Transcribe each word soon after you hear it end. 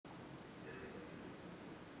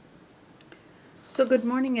So good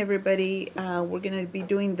morning, everybody. We're going to be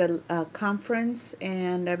doing the conference,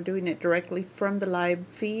 and I'm doing it directly from the live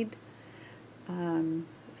feed.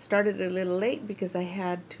 Started a little late because I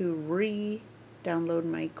had to re-download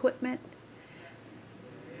my equipment.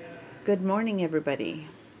 Good morning, everybody.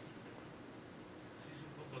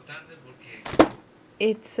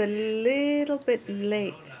 It's a little bit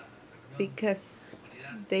late because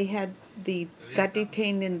they got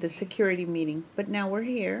detained in the security meeting, but now we're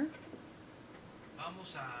here.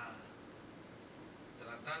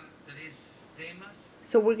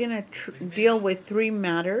 So we're going to deal with three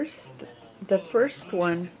matters. The first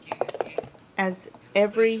one, as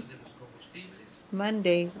every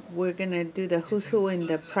Monday, we're going to do the who's who in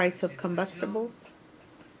the price of combustibles.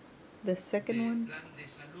 The second one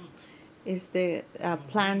is the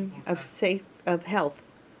plan of health,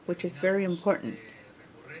 which is very important.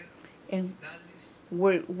 And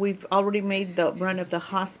we've already made the run of the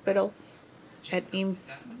hospitals at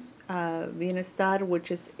IMSS Bienestar,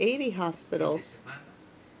 which is 80 hospitals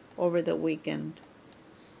over the weekend.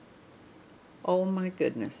 Oh my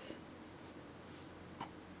goodness.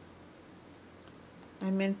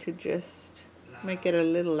 I meant to just make it a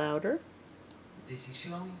little louder.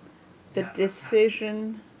 The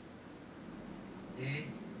decision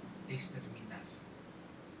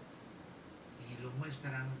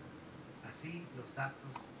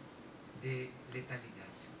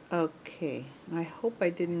Okay, I hope I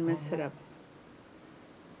didn't mess it up.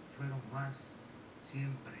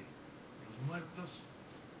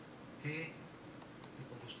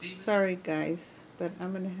 Sorry guys, but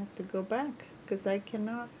I'm going to have to go back because I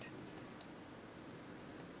cannot.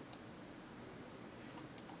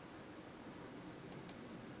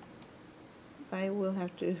 I will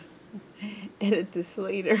have to edit this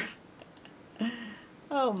later.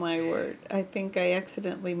 Oh my word, I think I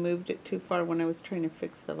accidentally moved it too far when I was trying to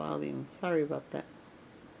fix the volume. Sorry about that.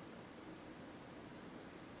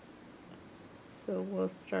 So we'll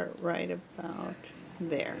start right about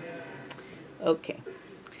there. Okay.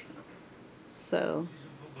 So,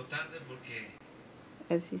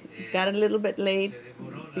 as you got a little bit late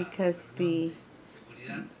because we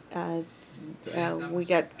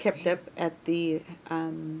got kept up at the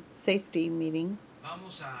safety meeting.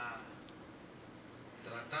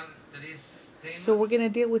 So we're going to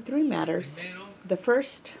deal with three matters. The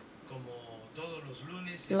first,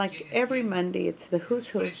 like every Monday, it's the who's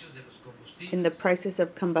who in the prices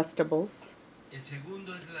of combustibles.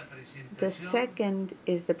 The second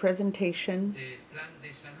is the presentation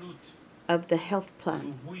of the health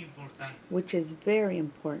plan, which is very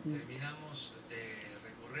important.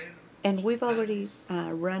 And we've already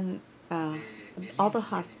run all the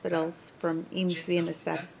hospitals from IMSS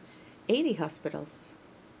Bienestar, 80 hospitals.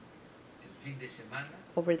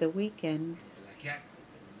 Over the weekend,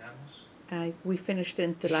 we finished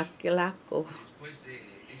in Tlaquilco.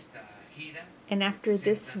 And after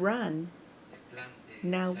this run,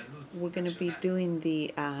 now we're going to be doing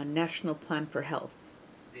the National Plan for Health.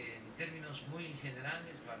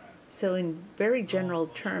 So in very general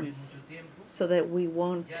terms, so that we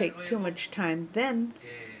won't take too much time, then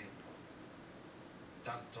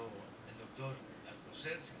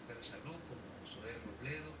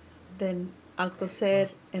Alcocer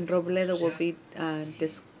and Robledo will be,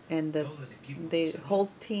 and the whole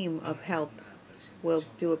team of health will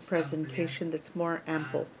do a presentation that's more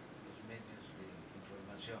ample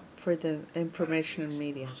for the information and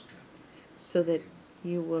media, so that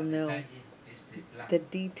you will know the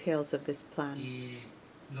details of this plan.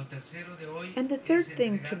 And the third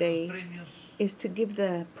thing today is to give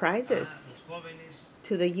the prizes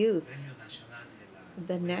to the youth,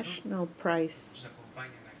 the national prize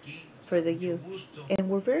for the youth. And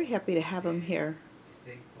we're very happy to have them here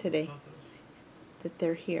today, that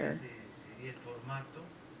they're here.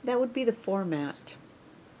 That would be the format.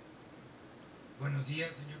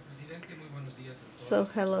 So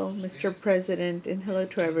hello, Mr. President, and hello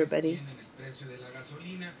to everybody.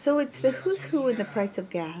 So it's the who's who in the price of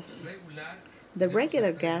gas. The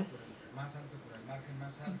regular gas,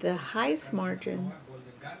 the highest margin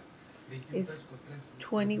is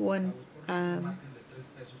 21,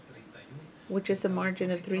 which is a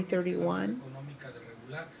margin of 331,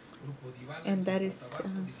 and that is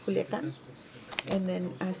Culiacan. And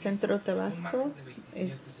then Centro Tabasco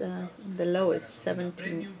is the lowest,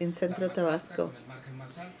 17 in Centro Tabasco.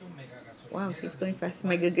 Wow, he's going fast.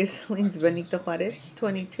 Mega Gasoline's Benito Juarez,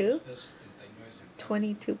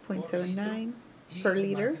 22.79 per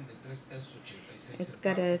liter. It's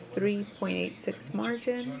got a 3.86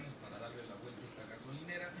 margin.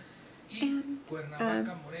 And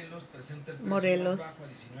Morelos,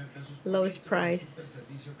 lowest price,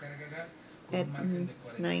 at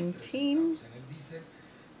 19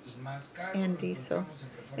 and diesel.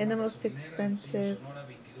 And the most expensive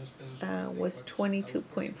was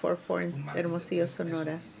 22.44 in Hermosillo,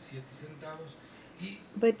 Sonora.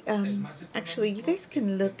 But actually, you guys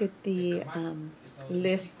can look at the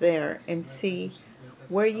list there and see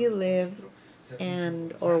where you live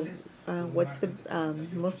and or what's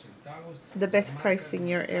the best price in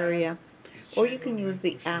your area, or you can use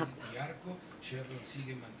the app.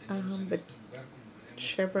 But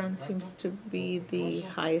Chevron seems to be the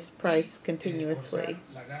highest price continuously.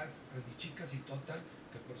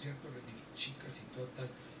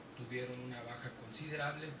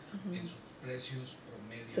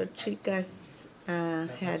 So Chicas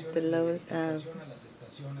had the low.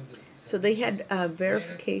 So they had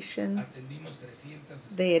verifications.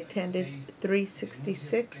 They attended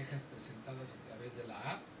 366,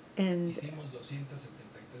 and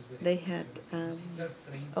they had,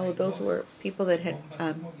 those were people that had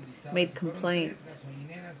made complaints.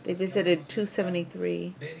 They visited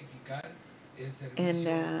 273, and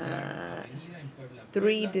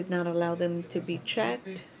 3 did not allow them to be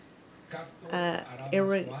checked.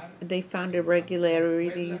 They found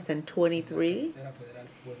irregularities in 23,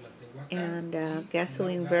 and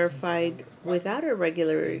gasoline verified without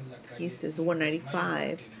irregularities is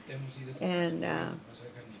 195, and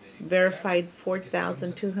verified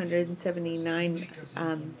 4,279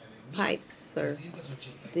 pipes, or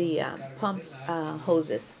the pump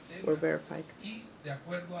hoses were verified.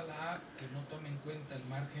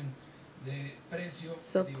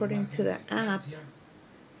 So according to the app,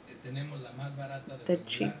 the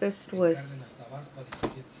cheapest was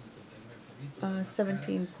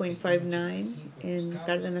 17.59 in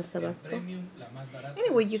Cárdenas, Tabasco.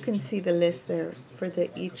 Anyway, you can see the list there for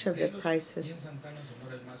each of the prices.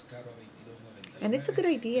 And it's a good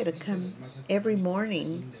idea to come every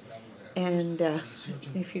morning, and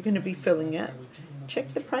if you're going to be filling up,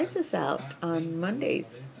 check the prices out on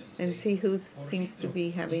Mondays and see who seems to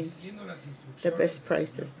be having the best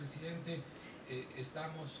prices.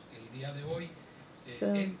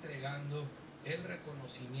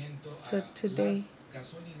 So today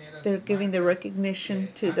they're giving the recognition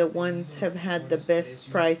to the ones have had the best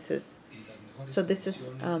prices. So this is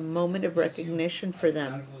a moment of recognition for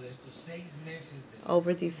them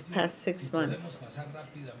over these past 6 months.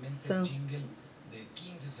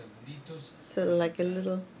 So like a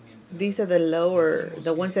little, these are the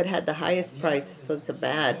ones that had the highest price, so it's a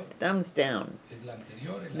bad thumbs down.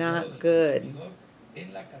 Not good.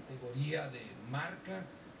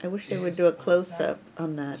 I wish they would do a close-up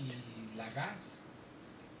on that.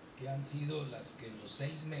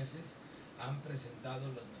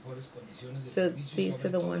 So these are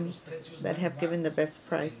the ones that have given the best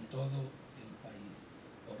price.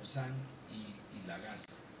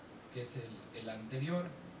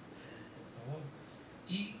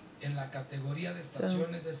 So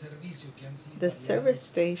the service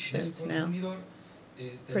stations now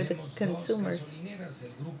for the consumers.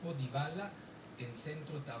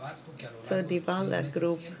 So Divala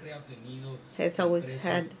Group has always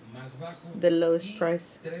had the lowest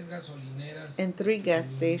price, and 3 gas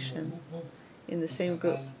stations in the same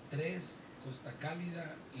group.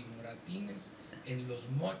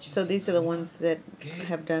 So these are the ones that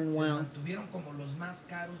have done well.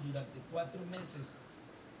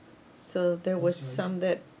 So there was some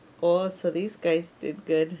that, so these guys did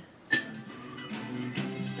good.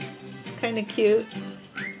 Kind of cute.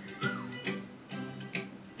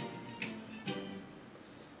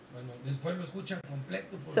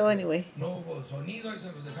 So anyway.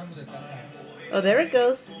 Oh, there it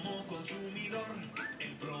goes.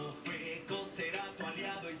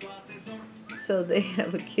 So they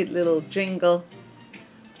have a cute little jingle.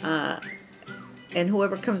 And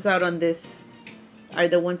whoever comes out on this are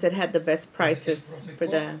the ones that had the best prices for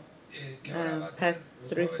the past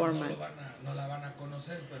 3-4 months.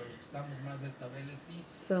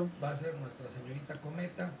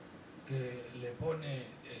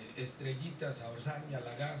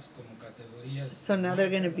 So now they're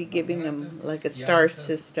going to be giving them like a star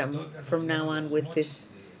system from now on with this.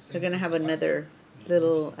 They're going to have another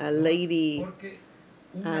little lady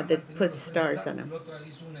that puts stars on them.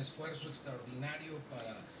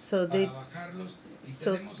 So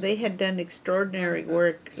they had done extraordinary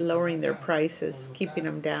work lowering their prices, keeping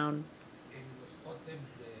them down.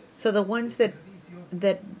 So the ones that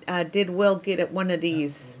did well get at one of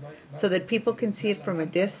these, so that people can see it from a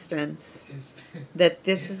distance, that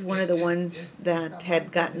this is one of the ones that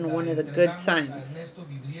had gotten one of the good signs.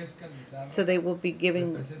 So they will be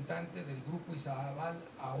giving.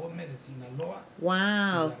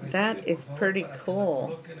 Wow, that is pretty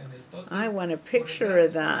cool. I want a picture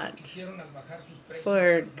of that.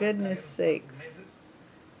 For goodness sakes.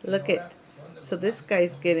 Look at, so this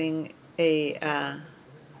guy's getting a,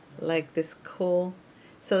 like this cool,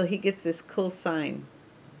 so he gets this cool sign.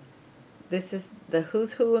 This is the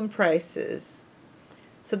who's who in prices.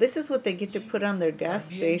 So this is what they get to put on their gas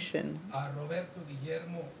station.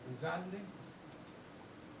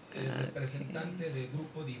 Representante de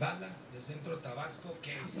Grupo Divala de Centro Tabasco,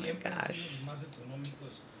 que siempre han sido los más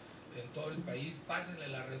económicos en todo el país. Pásenle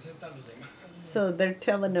la receta a los demás. So they're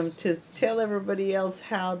telling them to tell everybody else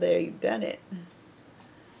how they done it.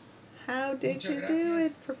 How did you do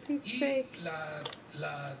it, for Pete's sake?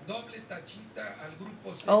 La doble tachita al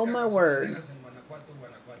grupo Seca, oh my word.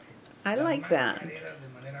 I like that. De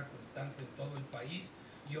manera constante en todo el país.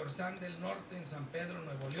 Y Orsán del Norte en San Pedro,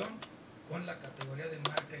 Nuevo León.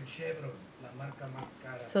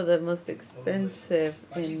 So the most expensive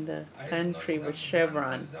in the country was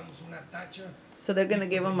Chevron. So they're going to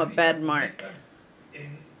give them a bad mark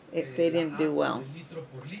if they didn't do well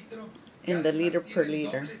in the liter per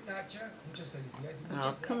liter.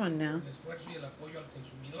 Oh, come on now.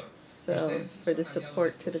 So for the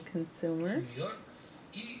support to the consumers.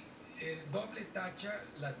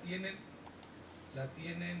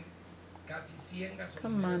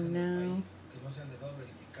 Come on now.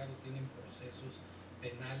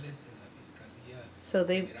 So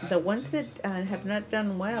the ones that have not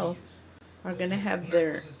done well are going to have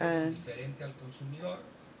their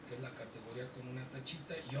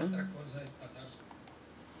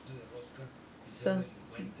so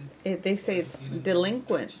they say it's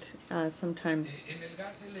delinquent sometimes.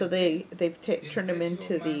 So they've turned them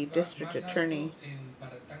into the district attorney.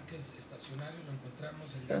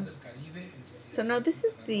 So no, this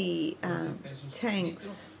is the tanks,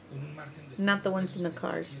 not the ones in the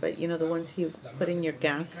cars, but you know, the ones you put in your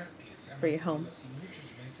gas for your home.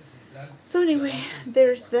 So anyway,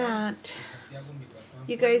 there's that.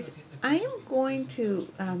 You guys, I am going to,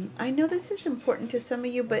 I know this is important to some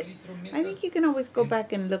of you, but I think you can always go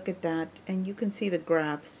back and look at that and you can see the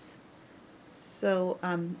graphs. So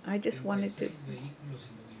I just wanted to,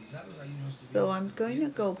 so I'm going to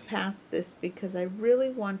go past this because I really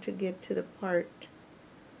want to get to the part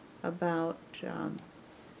about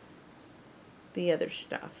the other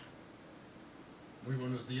stuff. Muy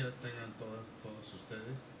buenos días tengan todos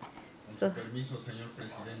ustedes. Con su permiso, señor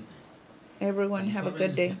presidente. Everyone have a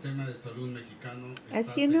good day.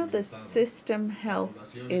 As you know, the system health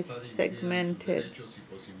is segmented.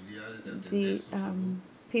 The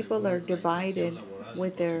people are divided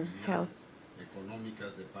with their health.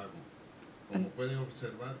 And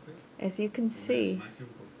as you can see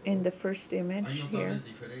in the first image here,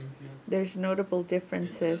 there's notable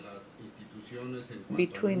differences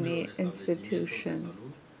between the institutions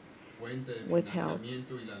with health.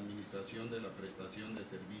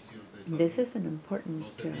 This is an important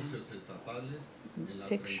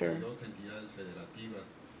picture.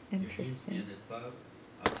 Interesting.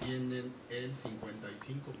 Atienden el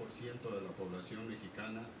 55% de la población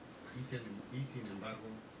mexicana y sin embargo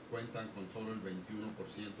cuentan con solo el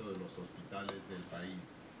 21% de los hospitales del país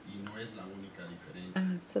y no es la única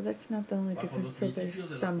diferencia. So that's not the only difference. So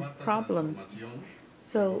there's some problem.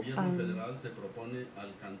 So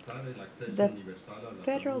the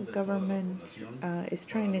federal government is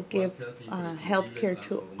trying to give health care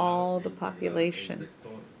to all the population.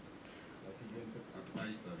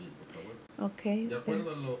 Okay.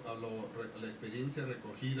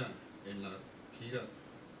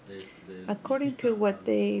 According to what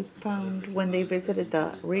they found when they visited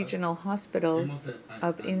the regional hospitals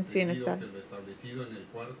of India,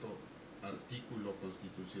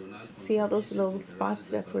 see all those little spots?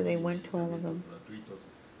 That's where they went to all of them.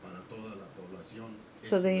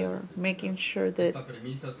 So they are making sure that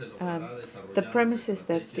the premise is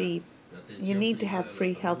that you need to have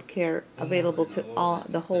free health care available to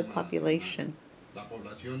the whole population.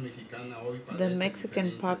 The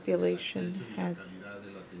Mexican population has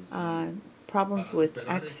problems with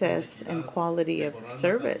access and quality of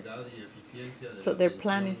service. So their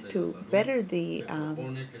plan is to better the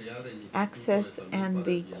access and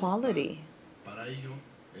the quality.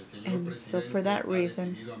 And so for that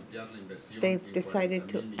reason, they've decided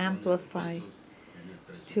to amplify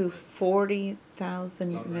to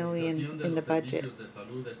 40,000 million in the budget.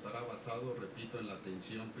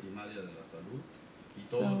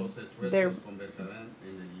 So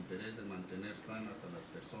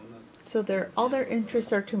all their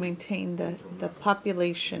interests are to maintain the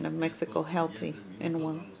population of Mexico healthy and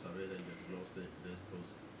well.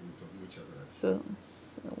 So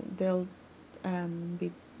they'll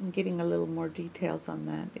be getting a little more details on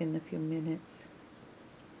that in a few minutes.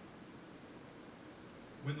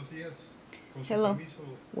 Buenos días, con su Hello, permiso,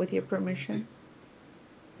 with your señor presidente. permission.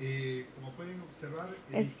 Como pueden observar,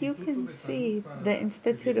 el As you Instituto can de Salud see, para the el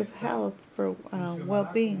Institute of Bienestar Health for funcionará como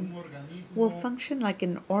Well-being un will organismo function like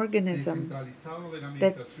an organism descentralizado de la that's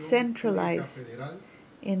Administración Pública centralized Federal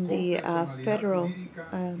in con the personalidad federal, jurídica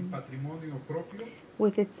y patrimonio propio,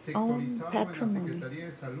 with its own sectorizado en la patrimony, Secretaría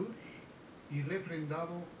de Salud y refrendado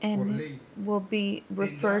por and it ley. will be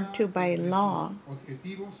referred Tendrá to by entre sus law,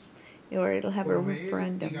 objetivos or it'll have a proveer y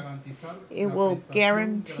referendum. garantizar It la will prestación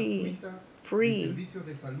guarantee gratuita de free servicios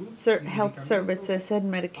de salud y health medicamentos services and a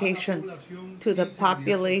la medications población to the sin seguridad social,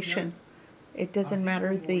 population. It doesn't así matter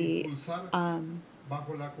como the impulsar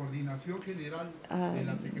bajo la coordinación general de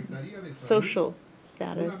la Secretaría de Salud social una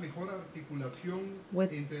status mejor articulación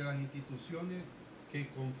with, entre las instituciones que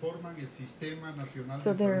conforman el Sistema Nacional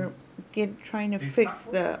so de they're Salud. trying to En fix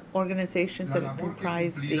flaco, the organizations la that labor que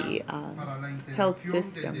comprise cumplirá the para la health integración del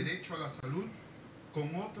system. derecho a la salud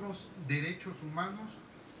con otros derechos humanos,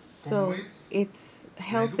 So como es its la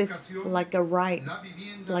health is educación, like a right, la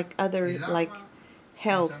vivienda, like other, el agua, like el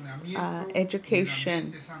health, saneamiento y el education,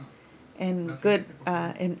 ambiente sano. and La good siguiente, por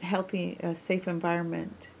favor. and healthy, safe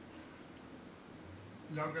environment.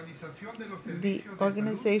 La organización de los The servicios de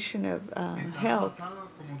organization of salud estará health basada,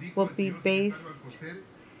 como dijo will el be señor secretario based Alcocer,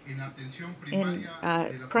 en la atención in primaria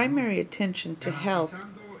de la primary salud, attention to health,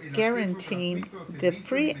 garantizando el acceso guaranteeing gratuito a the servicios y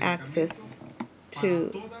free access medicamentos para to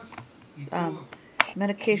todas y todos,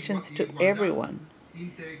 medications to igualdad, everyone,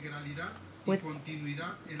 integralidad y with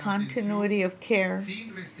continuidad en la continuity atención of care,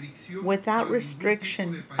 sin restricción without para ningún tipo de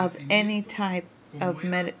restriction of any padecimiento type como of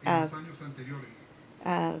era en los años anteriores.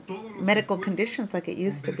 Todos los medical esfuerzos conditions like it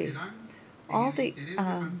used to be. convergerán en All el the interés de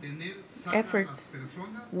mantener sanas las efforts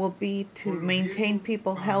personas will be to con los maintain riesgos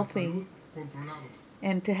people para la healthy salud controlados.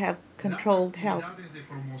 and to have Las controlled health. actividades de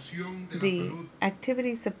promoción de la The salud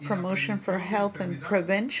activities of y la promotion for prevención de health and enfermedades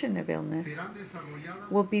prevention of illness serán desarrolladas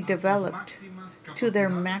will be a sus developed máximas to their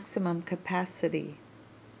capacidades maximum capacity,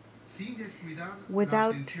 sin descuidar la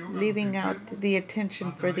without atención a los leaving out enfermos the attention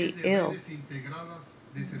a for the través de ill redes integradas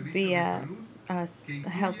de servicios de via salud que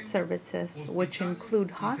health incluyen services, which hospitales include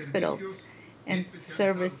y hospitals servicios and especializados.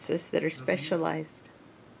 services that are La siguiente. specialized.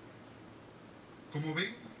 Como ven,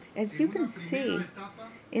 As en you una can primera see, etapa,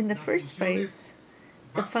 in the las first funciones phase,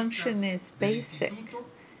 the function básicas is del basic instituto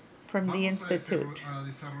from the vamos institute, a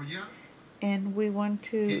desarrollar and we want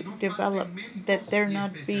que to no develop falten médicos that there y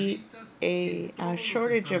not be especialistas en a todos los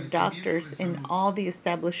shortage of doctors establecimientos de in salud, all the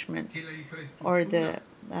establishments que la or the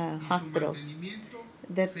infraestructura y su hospitals, mantenimiento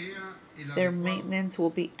that sea el their adecuado, maintenance will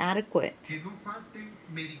be adequate, que no falten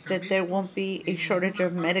that there won't medicamentos be a en shortage ninguna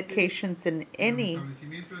of parte medications in de los any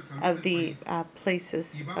establecimientos de salud of del the país.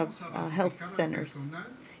 places Y of vamos a health basificar al centers. personal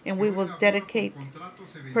And que we hoy will labora por dedicate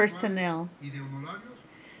contratos eventuales personnel, y de honorarios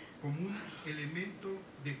como un elemento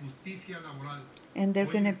de justicia laboral. and they're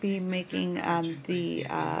Hoy going to be existen making cerca de the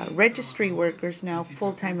 87,000 registry trabajadores workers en now situación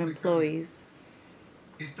full-time precaria. employees.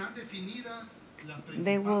 Están definidas las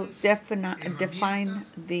They will principales define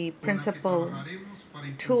herramientas the con las que principal trabajaremos para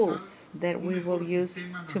impulsar tools that un we will mejor use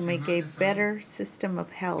sistema to make nacional a de salud, better system of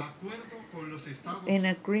de health acuerdo con los estados, in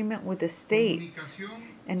agreement with the states, comunicación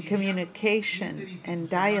and y diálogo communication and interinstitucional,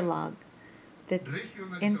 dialogue that's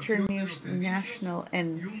regionalización de los servicios international, y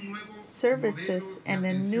and un nuevo services, modelo de and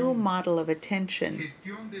a new atención, model of attention.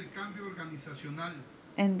 gestión del cambio organizacional,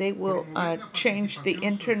 And they will promover la change the participación social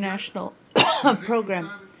international y program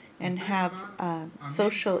reclutar y and have preparar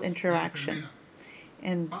social a médicos y interaction. enfermeras.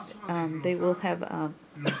 And Paso a they will desglosar have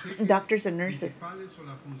los ejes doctors and nurses. principales o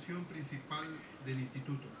la función principal del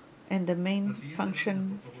instituto. And the main La siguiente function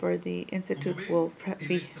lámina, por favor. for the institute Como ven, will en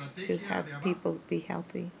be la to estrategia have de abasto, people be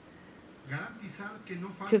healthy, garantizar que no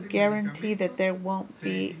to falten guarantee that medicamentos, there won't se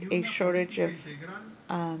be definió a una shortage política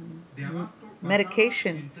of integral de abasto basada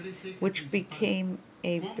medication, en tres ejes which principales. became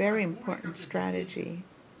a Compras very públicas important eficientes, strategy.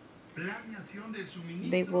 planeación del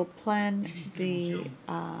They suministro will plan y the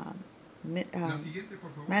distribución. La siguiente,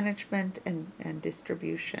 por favor. management and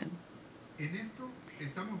distribution. En esto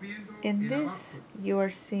estamos viendo In el this, abasto. you are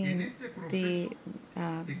En seeing este the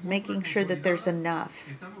proceso de compra making sure that there's consolidada, enough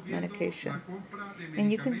estamos viendo la medications. compra de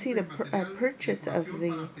And you can see the medicamentos y material de purchase of curación the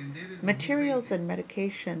para atender el materials 2020. and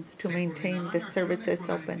medications to Se maintain coordinarán the acciones services con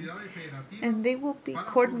las open. entidades federativas And they will be para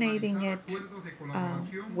coordinating formalizar it acuerdos de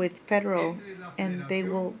colaboración with federal, entre la and they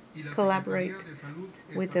will Federación y las collaborate Secretarías de Salud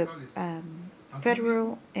with the estatales.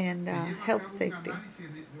 federal Asimismo, and se lleva a health cabo un safety.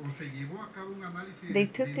 se llevó a cabo un análisis They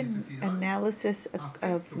de took an necesidades analysis a of efecto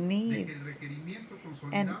de que el needs, requerimiento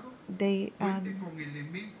and consolidado they cuente con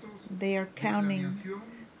elementos they are de counting planeación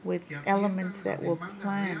with que atiendan elements las that will demandas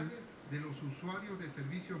plan reales de los usuarios de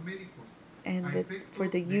servicios médicos and for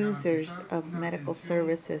the users of medical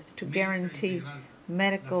services to guarantee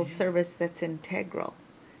medical service that's integral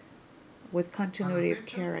with continuity of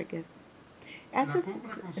care, I guess. As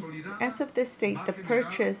of this date, the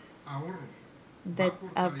purchase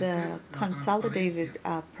of the consolidated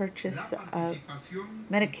purchase of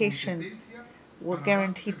medications will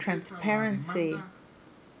guarantee transparency,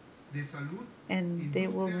 and they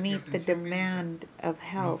will meet the demand of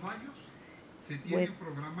health with,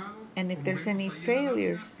 and if there's any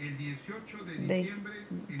failures,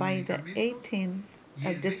 by the 18th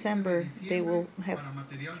of December they will have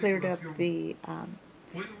cleared up the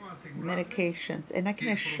medications. And I can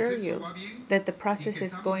assure you that the process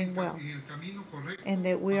is going well and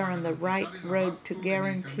that we are on the right road to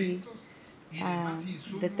guarantee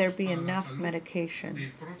that there be enough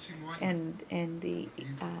medications and the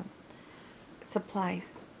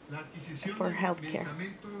supplies for health care.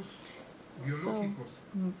 So,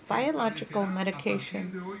 biological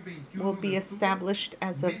medications will be established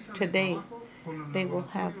as of today. They will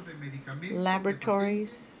have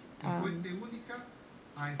laboratories,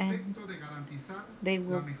 and they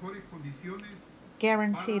will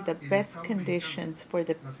guarantee the best conditions for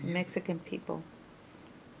the Mexican people.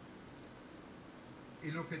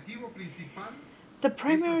 The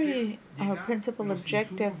primary or principal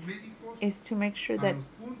objective is to make sure that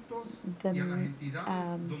the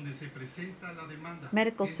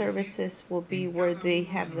medical services will be where they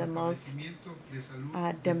have the most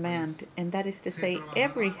demand, and that is to say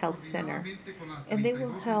every health center. And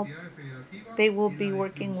they will be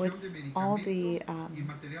working with all the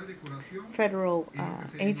federal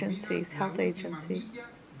agencies, health agencies.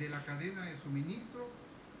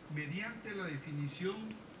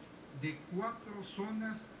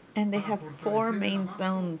 And they have 4 main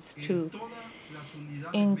zones to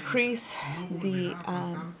increase the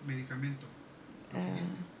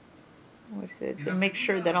to make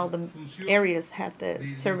sure that all the areas have the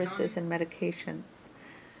services and medications.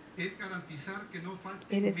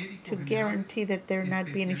 It is to guarantee that there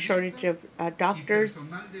not be any shortage of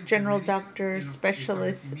doctors, general doctors,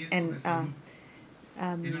 specialists, and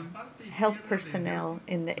health personnel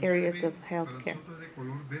in the areas of healthcare.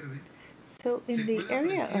 So in the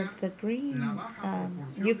area of the green,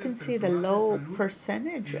 you can see the low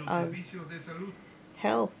percentage of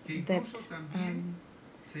health that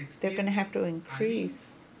they're going to have to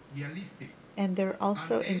increase. And they're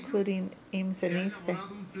also including IMSS and ISSSTE.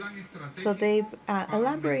 So they've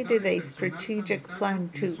elaborated a strategic plan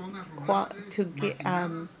to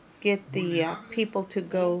get the people to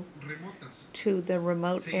go to the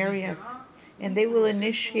remote areas. And they will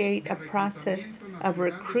initiate a process of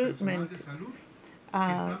recruitment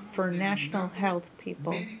for national health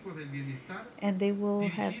people. And they will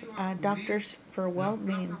have doctors for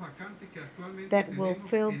well-being that will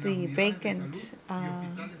fill the vacant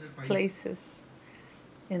places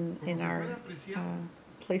in our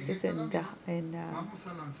places in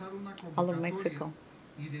all of Mexico.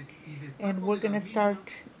 And we're going to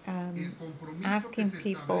start asking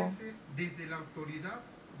people,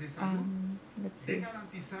 let's see,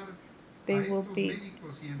 they will be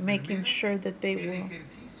making sure that they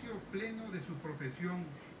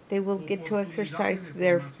will get to exercise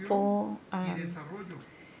their full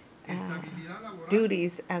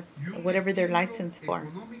duties as whatever they're licensed for.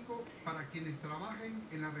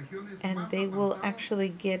 And they will actually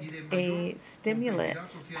get a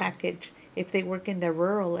stimulus package if they work in the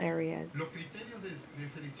rural areas.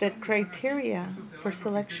 The criteria for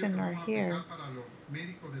selection are here,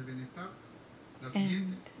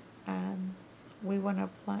 and we want to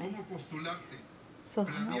apply. So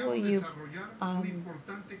how will you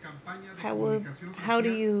how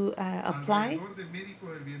do you apply?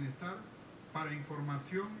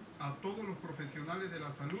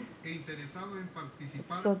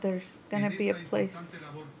 So there's going to be a place.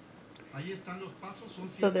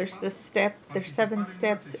 So there's the steps. There's 7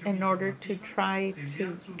 steps in order to try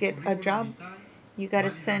to get a job. You got to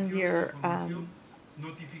send your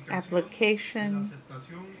application.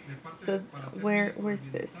 So where's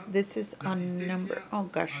this? This is on number. Oh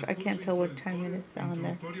gosh, I can't tell what time it is on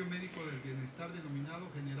there.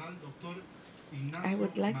 I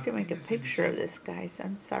would like to make a picture of this, guys.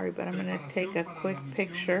 I'm sorry, but I'm going to take a quick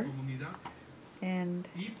picture. And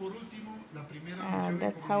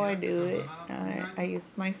that's how I do it. I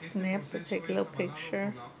use my snip to take a little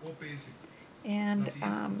picture. And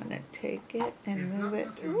I'm going to take it and move it.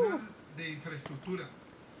 Ooh.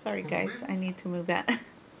 Sorry, guys. I need to move that.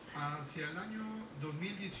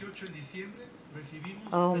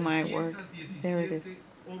 Oh, my word. There it is.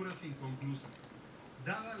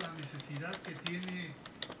 Dada la necesidad que tiene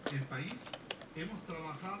el país, Hemos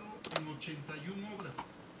trabajado en 81 obras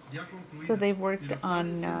ya So concluidas, they de worked las cuales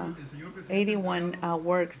on el señor presidente ha 81 entregado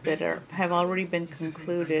works that 20 have already hospitales been y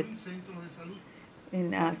concluded 61 centros de salud.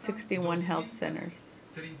 in Faltan 61 health centers.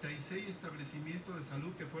 236 establecimientos de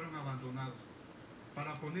salud que fueron abandonados.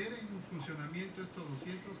 Para poner en funcionamiento estos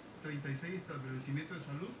 236 establecimientos de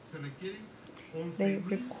salud se requieren They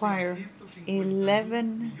require 11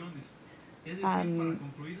 millones. Es decir, para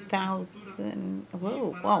concluir la thousand,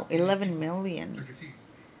 infraestructura wow, 11 million la que sigue.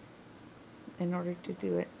 in order to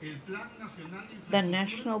do it. El Plan Nacional de The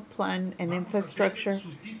National Plan and vamos a hacer Infrastructure,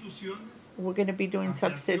 sustituciones, we're going to be doing ampliación,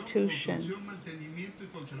 substitutions, construcción, mantenimiento y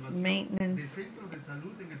conservación de maintenance centros de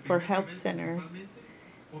salud en el for primer health nivel, centers. principalmente,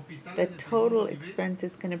 hospitales The de total segundo nivel, expense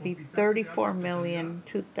is going to be hospitales de 34 alta million,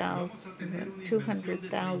 especialidad, y vamos a tener una inversión de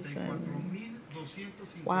 200,000. 34.254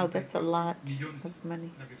 Wow, that's a lot millones. of money.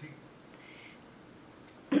 La que sigue.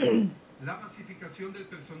 La masificación del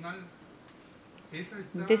personal.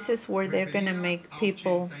 This is where they're going to make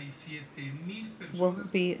people will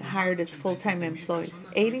be hired as full-time employees.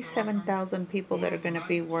 87,000 people that are going to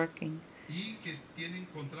be working.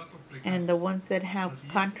 And the ones that have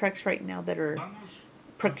contracts right now that are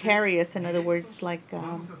precarious, in other words, like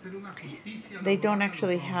they don't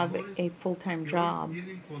actually have a full-time job.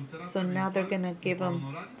 So now they're going to give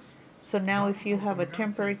them, so now if you have a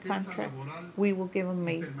temporary contract, we will give them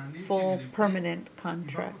a full permanent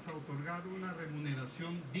contract.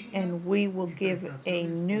 And we will give a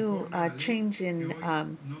new change in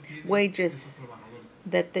wages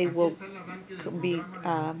that they will be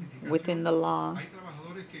within the law.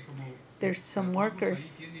 There's some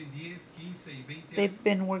workers, they've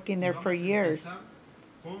been working there for years.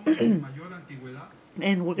 And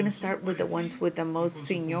we're going to start with the ones with the most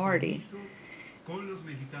seniority.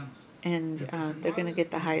 And they're going to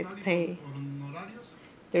get the highest pay.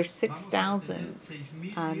 There's 6,000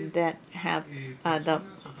 that have the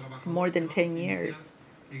more than 10 years.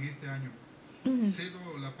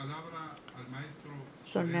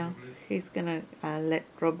 So now he's going to let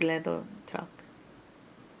Robledo talk.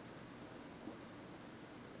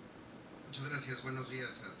 Muchas gracias. Buenos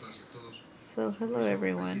días a todas y a todos. So hello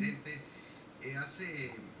everyone.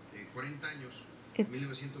 Hace 40 años, en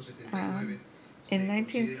 1979, in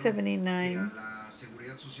 1979, a la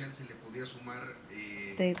seguridad social se le podía sumar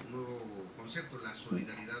un nuevo concepto, la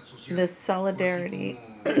solidaridad social. The solidarity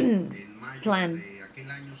En mayo plan. De aquel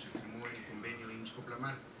año se firmó el convenio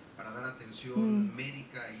IMSS-Coplamar para dar atención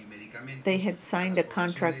médica y medicamentos. They had signed a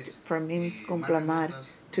contract from IMSS-Complamar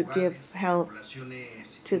to give help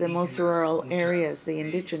to the most rural areas, the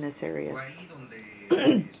indigenous areas.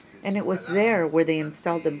 And it was there where they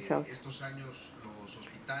installed themselves.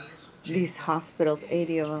 These hospitals,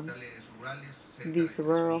 80 of them, these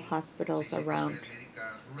rural hospitals around.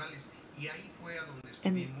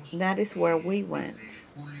 And that is where we went,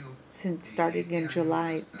 since starting in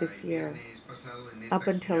July this year, up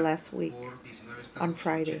until last week, on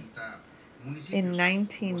Friday, in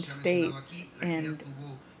 19 states and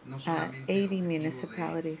 80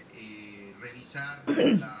 municipalities.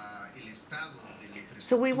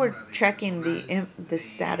 So we were checking the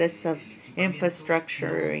status of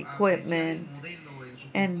infrastructure, equipment,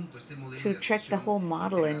 and to check the whole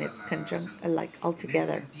model in its like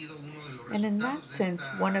altogether. And in that sense,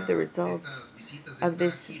 one of the results of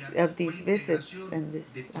these visits and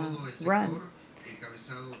this run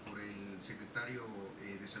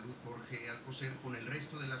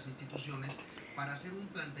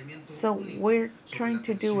so we're trying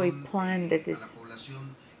to do a plan that is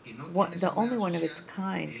the only one of its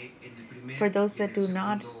kind. For those that do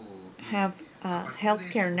not have health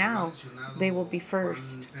care now, they will be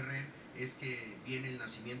first.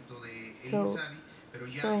 So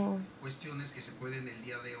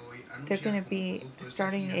they're going to be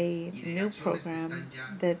starting a new program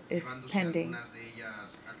that is pending.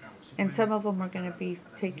 And some of them are going to be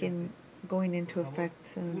going into effect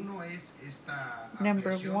soon.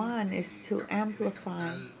 Number one is to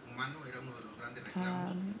amplify.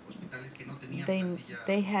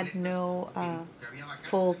 They had no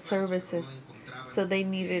full services, so they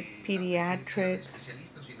needed pediatrics,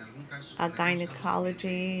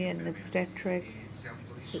 gynecology and obstetrics,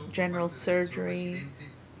 general surgery,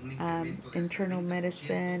 internal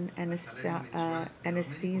medicine,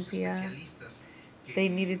 anesthesia. They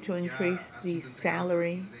needed to increase the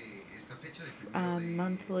salary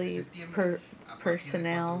monthly per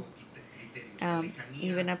personnel,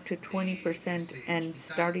 even up to 20%, and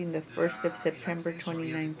starting the 1st of September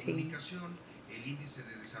 2019.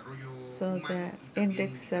 So the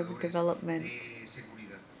index of development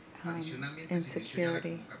and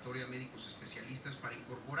security.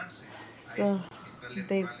 So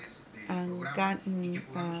they've gotten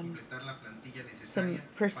some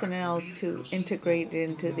personnel to integrate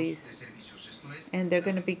into these, and they're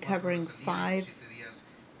going to be covering 5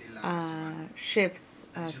 shifts,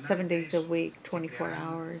 7 days a week, 24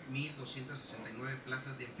 hours.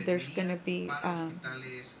 There's going to be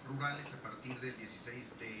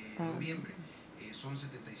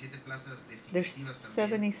there's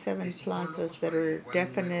 77 plazas that are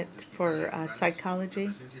definite for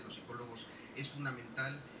psychology,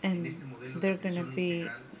 and they're going to be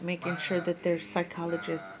making sure that there's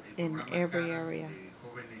psychologists in every area,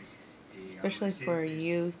 especially for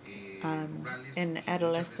youth and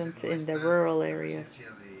adolescents in the rural areas.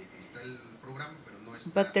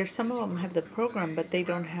 But there's some of them have the program, but they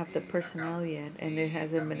don't have the personnel yet, and it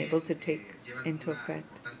hasn't been able to take into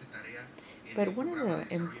effect. But one of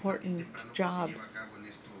the important jobs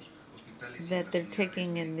that they're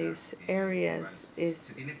taking in these areas is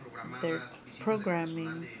they're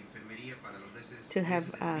programming to have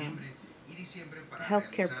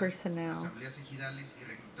healthcare personnel.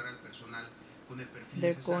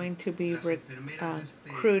 They're going to be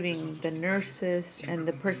recruiting the nurses and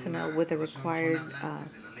the personnel with the required,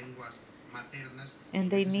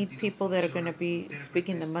 and they need people that are going to be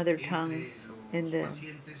speaking the mother tongues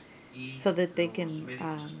so that they can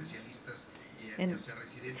and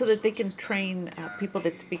so that they can train people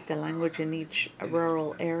that speak the language in each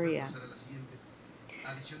rural area.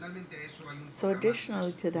 So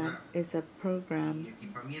additionally to that is a program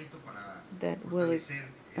that will,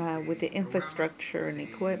 with the infrastructure and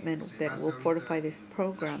equipment that will fortify this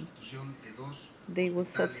program. They will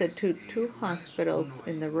substitute 2 hospitals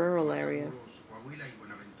in the rural areas,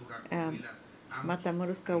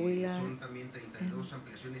 Matamoros, Coahuila.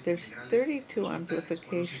 There's 32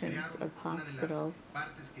 amplifications of hospitals,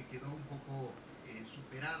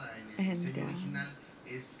 and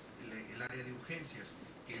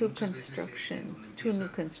 2 new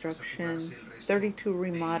constructions, 32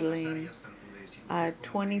 remodeling,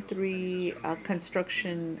 23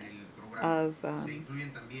 construction of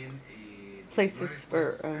places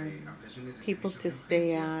for people to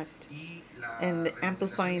stay at, and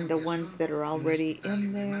amplifying the ones that are already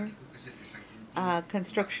in there.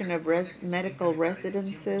 Construction of medical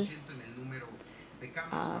residences,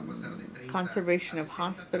 conservation of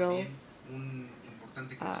hospitals.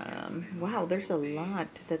 Wow, there's a lot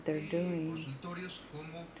that they're doing.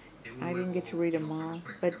 I didn't get to read them all,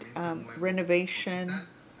 but renovation,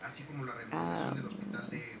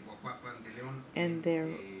 and they're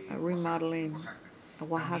remodeling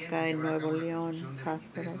Oaxaca and Nuevo Leon's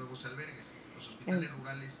hospitals. And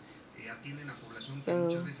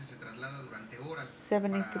so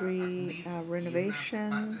 73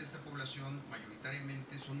 renovations.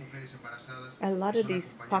 A lot of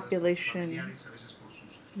these population,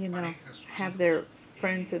 have their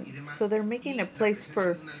friends, and so they're making a place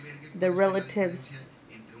for the relatives,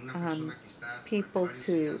 people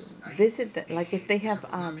to visit. Like if they have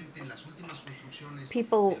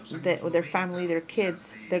people that with their family, their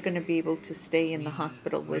kids, they're going to be able to stay in the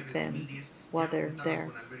hospital with them while they're there.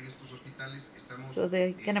 So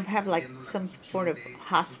they're going to have like some sort of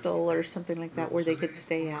hostel or something like that where they could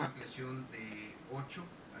stay at.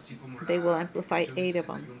 They will amplify 8 of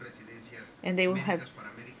them, and they will have.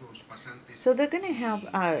 So they're going to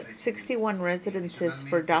have 61 residences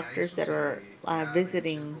for doctors that are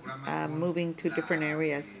visiting, moving to different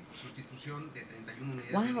areas.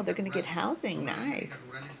 Wow, they're going to get housing. Nice.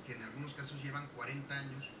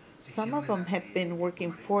 Some of them have been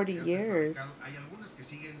working 40 years,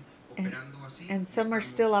 and some are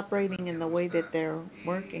still operating in the way that they're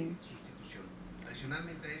working.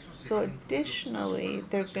 So additionally,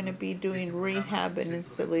 they're going to be doing rehab and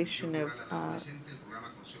installation of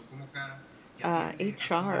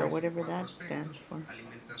HR, whatever that stands for.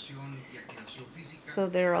 So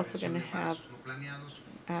they're also going to have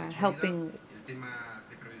helping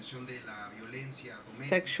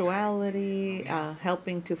sexuality,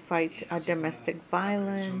 helping to fight domestic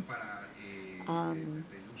violence, and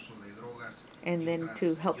then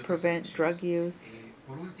to help prevent drug use.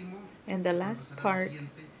 And the last part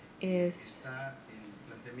is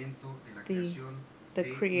the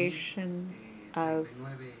creation of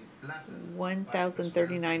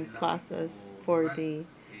 1,039 plazas for the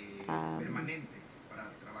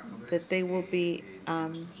that they will be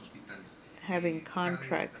having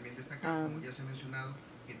contracts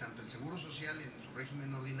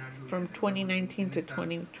from 2019 to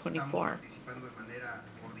 2024.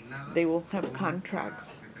 They will have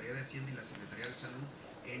contracts.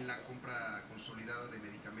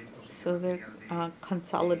 So they're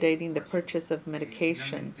consolidating the purchase of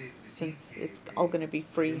medications, since it's all going to be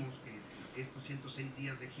free.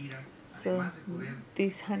 So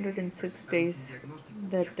these 106 days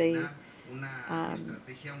that they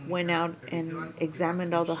went out and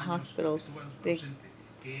examined all the hospitals,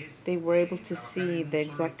 they were able to see the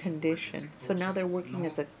exact condition. So now they're working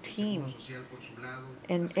as a team.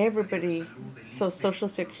 And everybody, so Social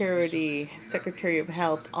Security, Secretary of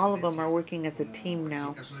Health, all of them are working as a team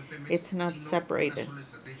now. It's not separated.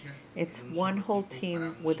 It's one whole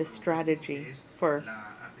team with a strategy for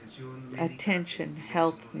attention,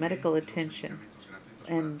 health, medical attention,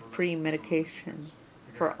 and free medications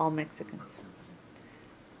for all Mexicans.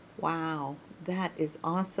 Wow, that is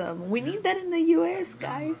awesome. We need that in the US,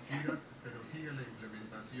 guys.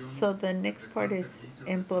 So the next part is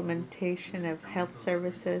implementation of health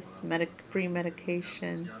services, free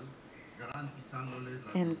medications,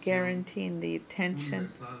 and guaranteeing the attention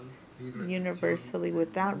universally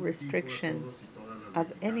without restrictions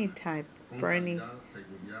of any type for any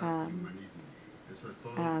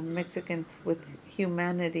Mexicans with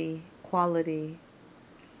humanity, quality.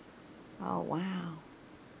 Oh, wow.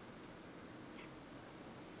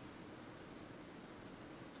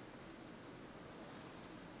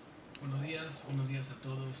 Buenos días a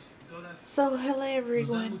todos y todas. So, hello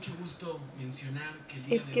everyone.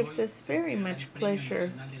 It gives us very much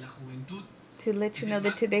pleasure to let you know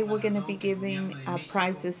that today we're going to be giving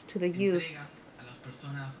prizes to the youth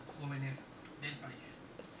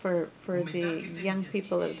for the young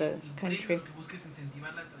people of the country.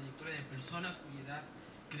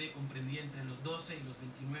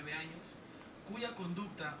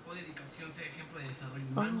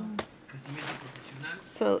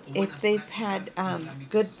 So if they've had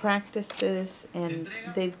good practices and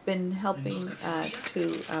they've been helping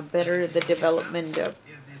to better the development of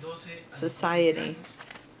society.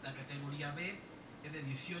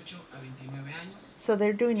 So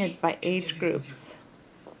they're doing it by age groups.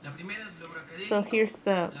 So here's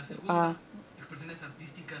the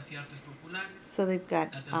so they've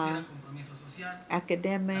got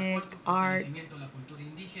academic, art,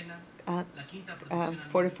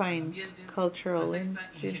 fortifying cultural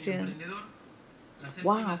indigence,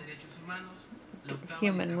 wow,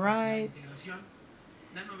 human rights,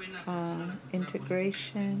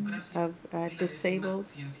 integration of disabled,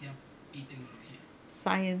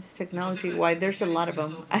 science, technology. Why, there's a lot of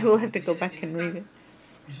them. I will have to go back and read it.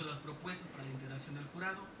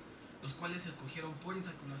 Los cuales se escogieron por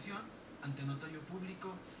insaculación ante notario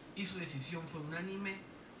público y su decisión fue unánime,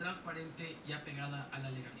 transparente y apegada a la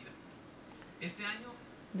legalidad. Este año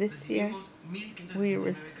recibimos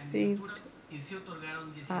 1,569 candidaturas y se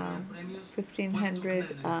otorgaron 19 premios,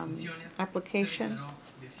 1,500 applications.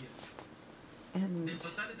 Del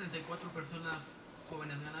total de 34 personas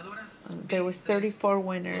jóvenes ganadoras, there was 34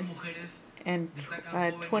 winners and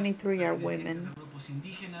 23 are women,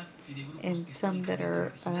 and some that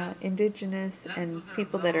are indigenous and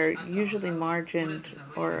people that are usually margined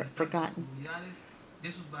or forgotten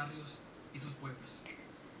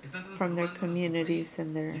from their communities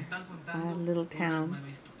and their little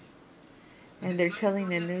towns. And they're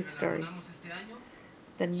telling a new story.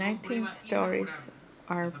 The 19 stories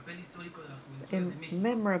are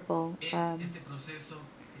memorable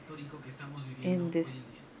in this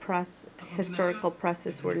historical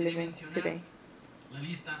process we're living today.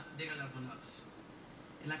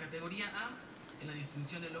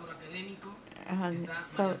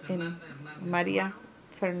 So in Maria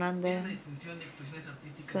Fernanda,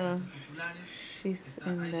 so she's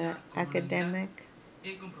in the academic.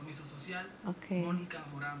 Okay.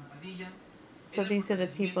 So these are the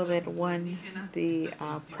people that won the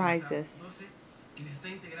prizes.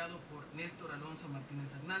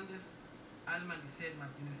 Alma Lisset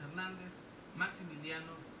Martínez Hernández,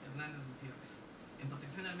 Maximiliano Hernández Gutiérrez. En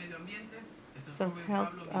protección al medio ambiente, so help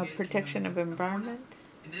protection of environment.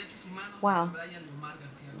 Wow.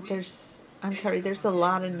 There's a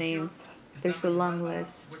lot of names. There's a long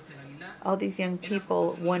list. All these young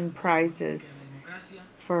people won prizes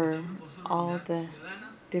for all the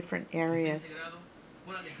different areas.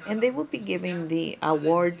 And they will be giving the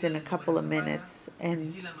awards in a couple of minutes.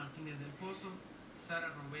 And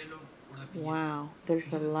wow,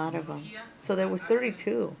 there's a lot of them. So there was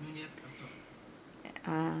 32.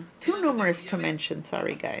 Too numerous to mention,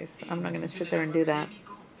 sorry guys. I'm not going to sit there and do that.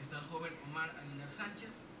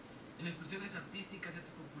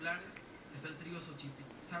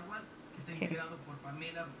 Okay.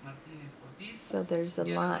 So there's a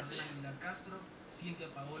lot.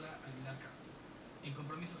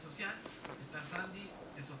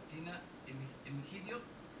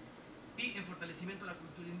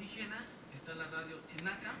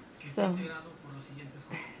 So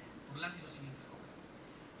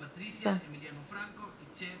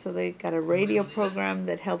So they got a radio program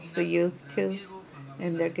that helps the youth too,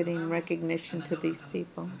 and they're getting recognition to these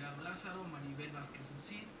people.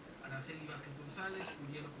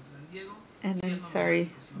 And I'm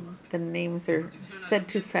sorry, the names are said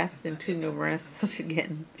too fast and too numerous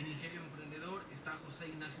again.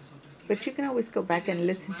 But you can always go back and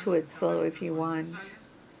listen to it slow if you want.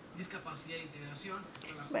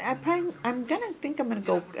 But I'm gonna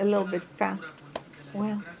go a little bit fast.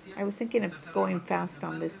 Well, I was thinking of going fast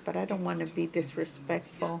on this, but I don't want to be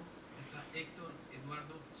disrespectful.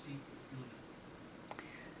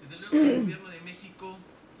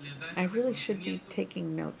 I really should be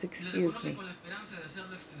taking notes, excuse me.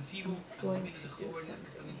 I'm going to do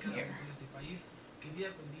something here.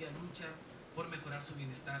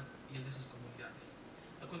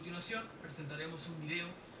 A continuación, presentaremos un video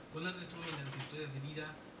con el resumen de las historias de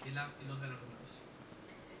vida de las y los galardonados.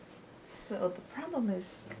 So the problem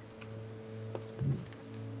is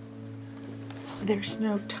there's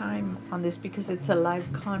no time on this because it's a live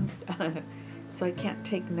so I can't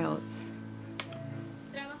take notes.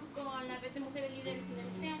 Trabajo con la red de mujeres líderes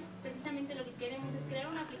financieras. Precisamente lo que queremos es crear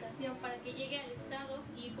una aplicación para que llegue al Estado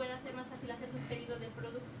y pueda ser más fácil hacer sus pedidos de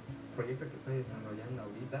productos. El proyecto que estoy desarrollando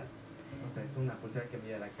ahorita es una pulsera que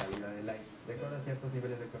mide la calidad del aire. De acuerdo a ciertos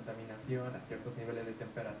niveles de contaminación, a ciertos niveles de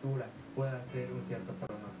temperatura, puede hacer un cierto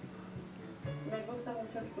pronóstico. Me gusta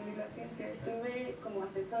mucho descubrir la ciencia. Estuve como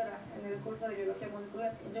asesora en el curso de biología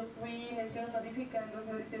molecular. Yo fui mención honorífica en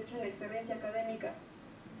 2018 en excelencia académica.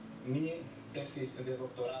 Mi tesis de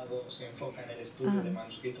doctorado se enfoca en el estudio de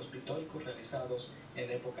manuscritos pictóricos realizados en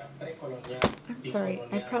época precolonial. I'm sorry,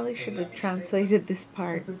 I probably should have translated this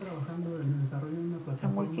part.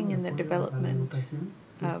 I'm working in the development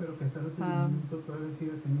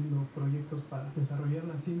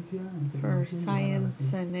for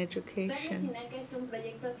science and education.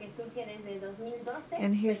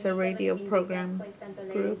 And here's a radio program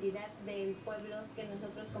group.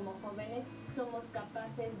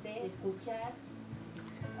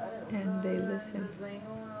 And they listen.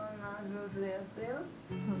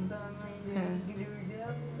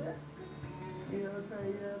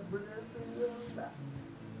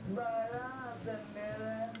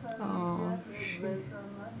 Oh,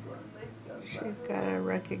 she got a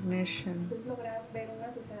recognition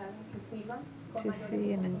to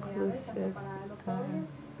see an inclusive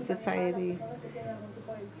society.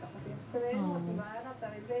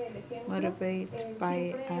 Motivate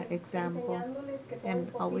by example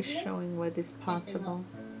and always showing what is possible.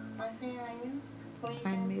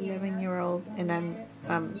 I'm 11-year-old and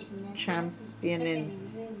I'm champion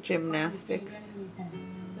in gymnastics,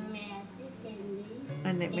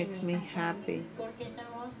 and it makes me happy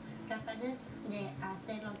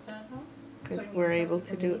because we're able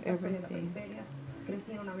to do everything.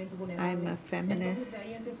 I'm a feminist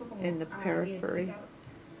in the periphery.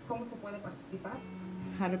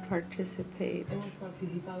 How to participate.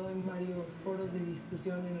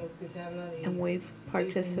 And we've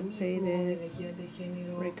participated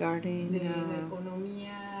regarding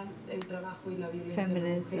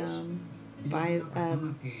feminism,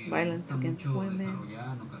 violence against women.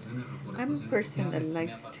 I'm a person that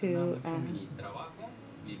likes to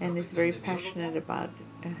and is very passionate about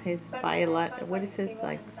his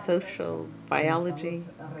social biology.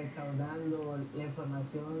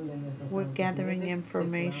 We're gathering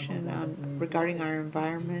information regarding our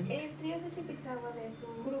environment.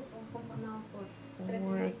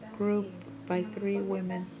 We're a group by 3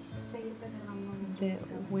 women.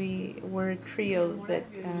 We're a trio that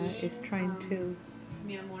is trying to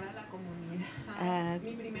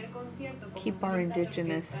keep our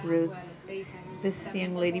indigenous roots. This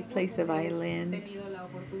young lady plays the violin,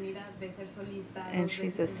 and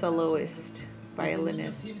she's a soloist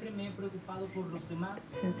violinist.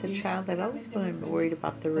 Since a child, I've always been worried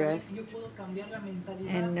about the rest,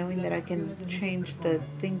 and knowing that I can change the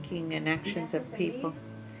thinking and actions of people,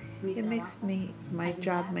 my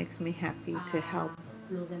job makes me happy to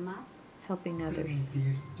helping others.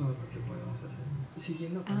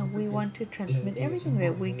 We want to transmit everything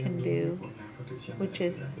that we can do, which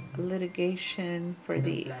is litigation for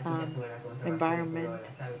the environment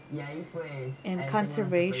and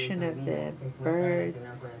conservation of the birds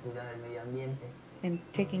and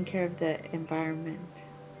taking care of the environment.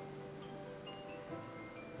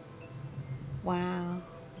 Wow,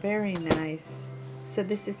 very nice. So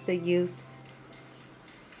this is the youth.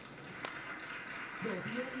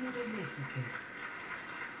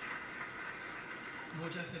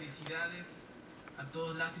 Muchas felicidades a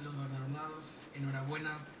todos las y los galardonados.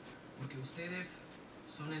 Enhorabuena, porque ustedes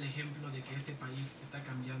son el ejemplo de que este país está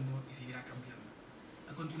cambiando y seguirá cambiando.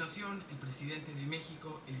 A continuación, el presidente de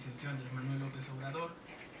México, el licenciado Andrés Manuel López Obrador,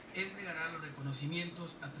 entregará los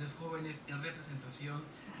reconocimientos a 3 jóvenes en representación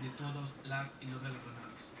de todos las y los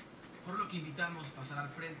galardonados. Por lo que invitamos a pasar al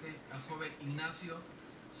frente al joven Ignacio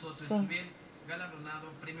Soto Esquivel,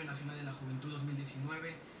 galardonado Premio Nacional de la Juventud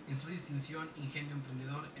 2019 en su distinción Ingenio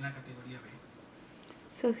Emprendedor en la categoría B.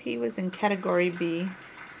 So he was in category B.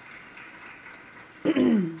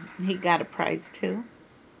 He got a prize too.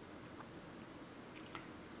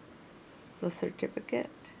 So certificate.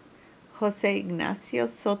 Jose Ignacio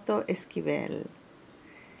Soto Esquivel.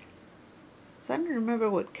 So I don't remember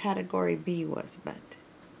what category B was, but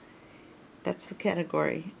that's the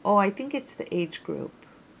category. Oh, I think it's the age group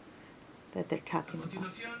that they're talking about. A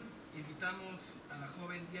continuación, invitamos a la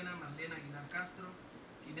joven Diana Marlena Aguilar Castro,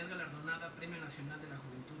 quien es galardonada Premio Nacional de la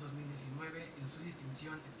Juventud 2019 en su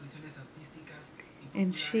distinción Expresiones Artísticas y Populares.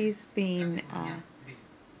 And she's been,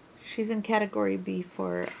 she's in category B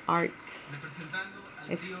for arts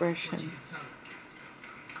expressions.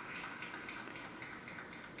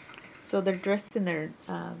 So they're dressed in their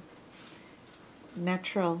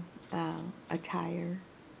natural attire.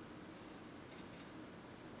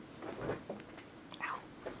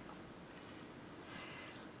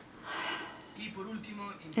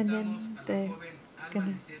 And then they're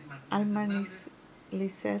gonna Alma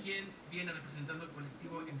Lisset, quien viene representando el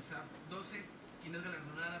colectivo EMSAP 12, quien es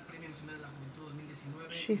galardonada Premio Nacional de la Juventud 2019.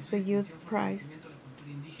 She's the youth prize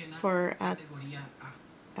for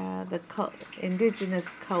the indigenous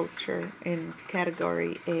culture in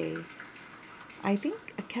category A. I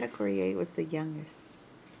think category A was the youngest.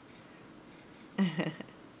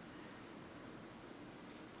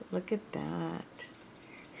 Look at that.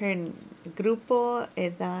 Her grupo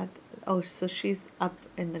edad. Oh, so she's up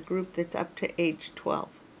in the group that's up to age 12.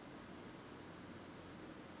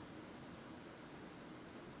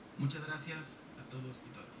 Muchas gracias a todos y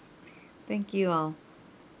todas. Thank you all.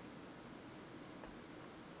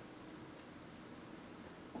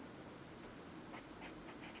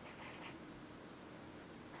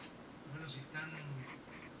 Bueno, si están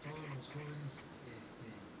todos los jóvenes,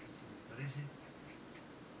 si les parece,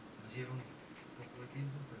 nos lleva un poco de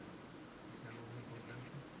tiempo, pero es algo muy importante.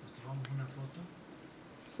 Nos tomamos una foto.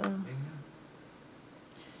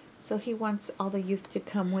 So he wants all the youth to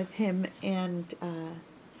come with him and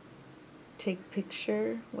take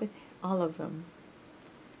picture with all of them,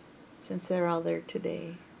 since they're all there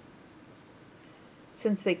today.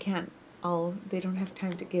 Since they don't have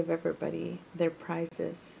time to give everybody their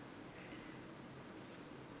prizes.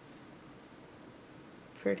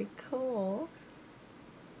 Pretty cool.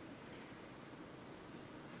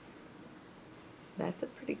 That's a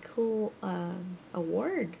pretty cool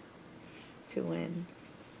award to win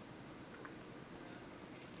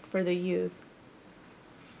for the youth.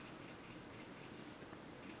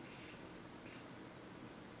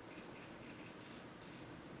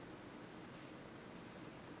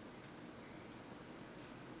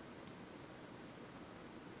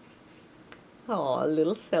 Oh, a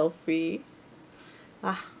little selfie.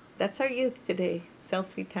 Ah, that's our youth today.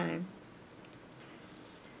 Selfie time.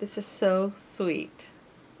 This is so sweet.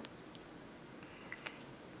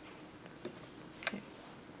 Okay.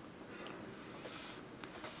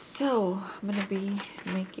 So, I'm going to be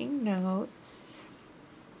making notes.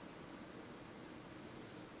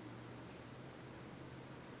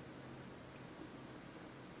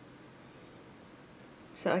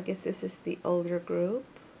 So I guess this is the older group.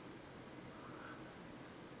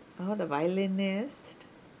 Oh, the violinist.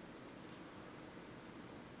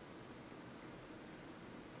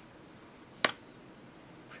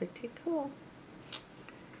 Pretty cool.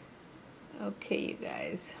 Okay, you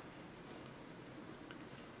guys.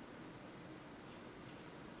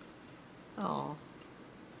 Oh.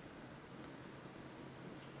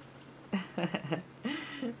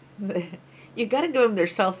 You gotta give them their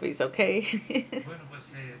selfies, okay? Bueno,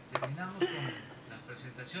 pues terminamos con las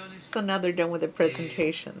presentaciones. So now they're done with the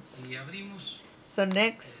presentations. Y abrimos, so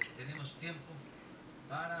next. Tenemos tiempo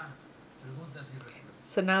para preguntas y respuestas.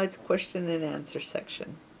 So now it's question and answer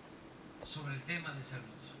section. Sobre el tema de salud.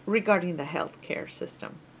 Regarding the healthcare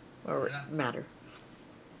system or matter.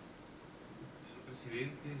 Señor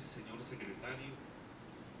presidente, señor secretario,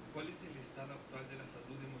 ¿cuál es el estado actual de la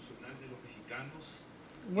salud emocional de los mexicanos?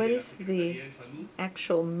 What is the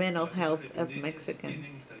actual mental health of Mexicans?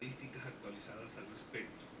 ¿Tienen estadísticas actualizadas al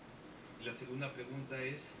respecto? Y la segunda pregunta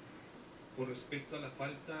es, con respecto a la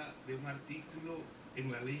falta de un artículo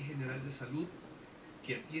en la Ley General de Salud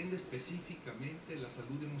que atiende específicamente la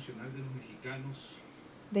salud emocional de los mexicanos.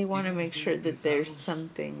 They want to make sure that there's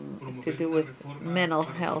something to do with mental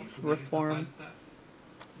health reform.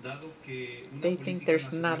 They think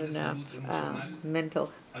there's not enough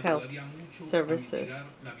mental health services,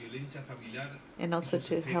 and also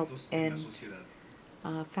to help end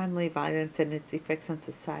family violence and its effects on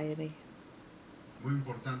society.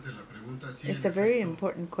 It's a very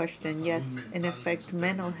important question. Yes, in effect,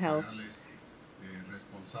 mental health.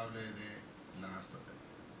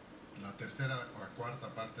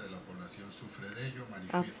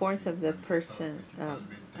 A fourth of the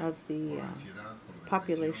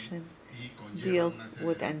population deals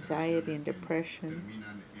with anxiety and depression,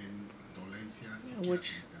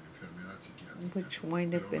 which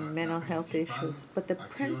wind up in mental health issues. But the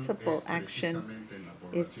principal action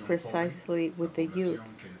is precisely with the youth,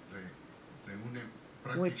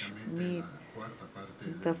 which meets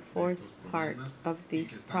the fourth part of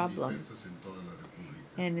these problems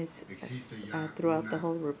and is throughout the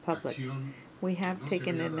whole republic. We have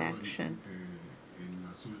taken an action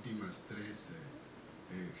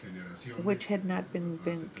which had not been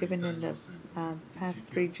given in the past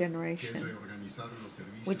 3 generations,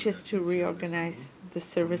 which is to reorganize the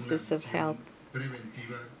services of health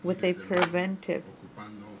with a preventive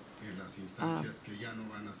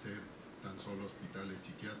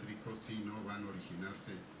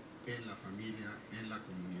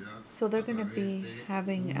so they're going to be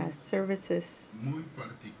having services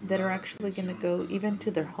that are actually going to go even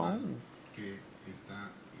to their homes.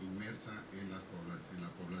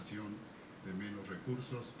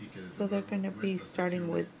 So they're going to be starting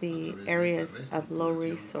with the areas of low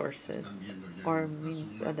resources or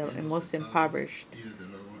means the most impoverished.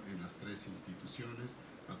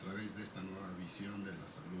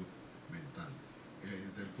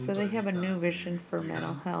 So they have a new vision for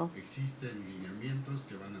mental health.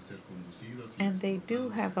 And they do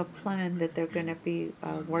have a plan that they're going to be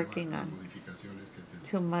working on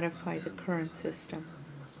to modify the current system.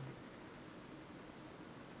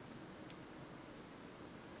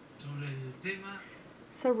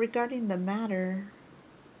 So regarding the matter,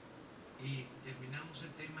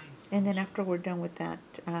 and then after we're done with that,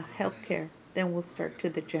 healthcare, then we'll start to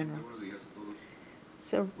the general.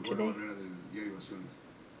 So today,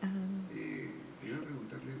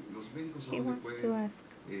 he wants to ask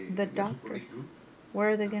the doctors, where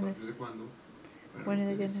are they going to, when are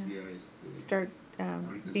they going to start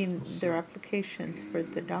being their applications for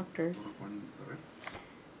the doctors?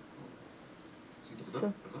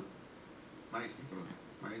 So,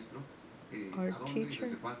 or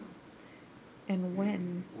teacher, and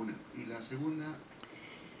when?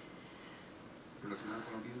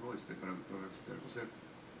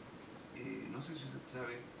 No sé si usted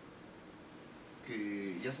sabe que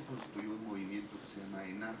ya se constituyó un movimiento que se llama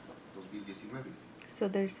ENAR 2019. So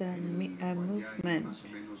there's a movement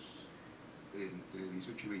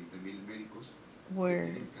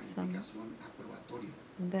where some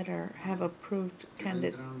that have approved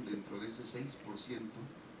candidates. Dentro de ese 6%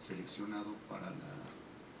 seleccionado para la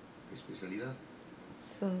especialidad.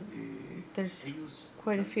 So there's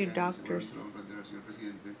quite a few doctors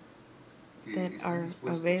that are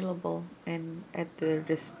available and at their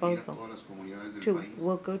disposal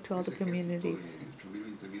will go to all the communities.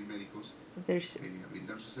 There's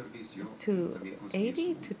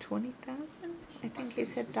 80 to 20,000, I think he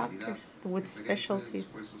said, doctors with specialties.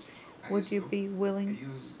 Would you be willing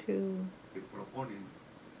to?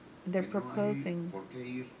 They're proposing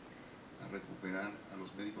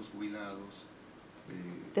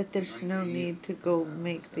that there's no need to go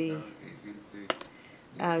make the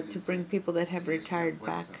to bring people that have retired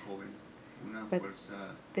back, but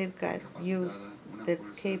they've got youth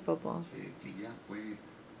that's capable,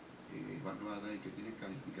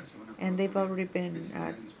 and they've already been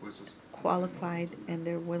qualified and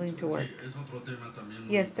they're willing to work.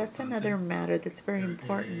 Yes, that's another matter that's very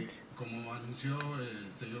important.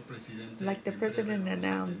 Like the President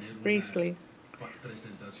announced briefly,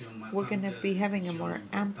 we're going to be having a more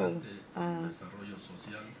ample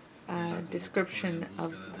description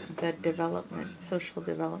of the development, social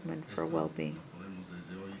development for well-being.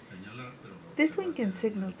 This we can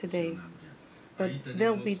signal today, but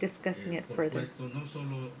they'll be discussing it further.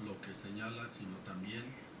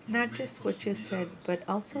 Not just what you said, but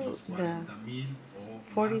also the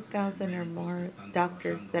 40,000 or more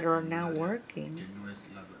doctors that are now working,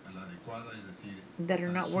 that are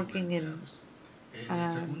not working in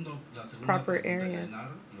proper areas.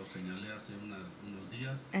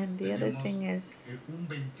 And the other thing is,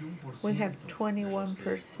 we have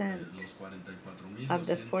 21% of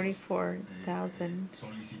the 44,000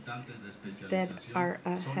 that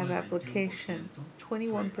have applications.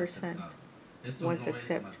 21% was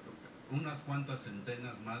accepted.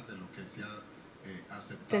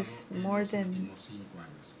 aceptado there's en more los than, últimos 5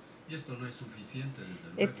 años. Y esto no es suficiente, desde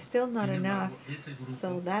luego. it's still not Sin enough. embargo, ese grupo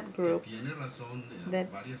So that que group tiene razón en that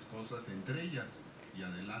varias cosas, entre ellas, y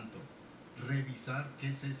adelanto, revisar qué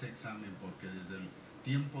es ese examen, porque desde el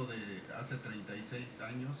tiempo de hace 36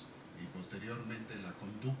 años y posteriormente la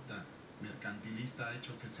conducta mercantilista ha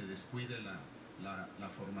hecho que se descuide la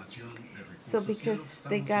formación de so recursos. Y es lo que because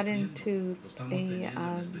they estamos got sufriendo. into Lo estamos teniendo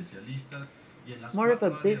en especialistas y en las more of a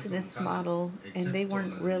 4 áreas business troncales, model, and they excepto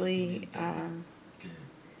weren't la de really medicina interna, que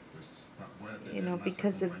pues voy a you tener know, más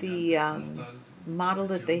because of acompañantes como the tal. model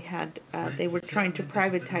that they had, they were trying to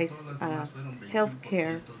privatize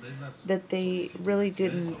healthcare, that they really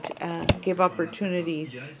didn't give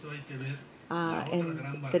opportunities, and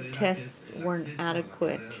the tests weren't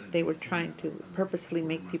adequate. They were trying to purposely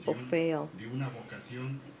make people fail.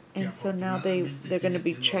 And so now they're going to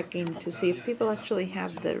be checking to see if people actually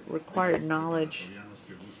have the required knowledge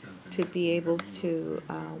to be able to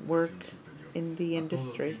work in the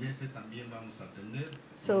industry.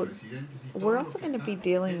 So we're also going to be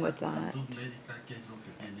dealing with that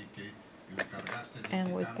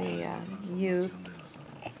and with the youth.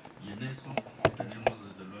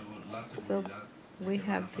 So we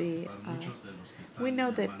have the, we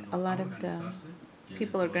know that a lot of the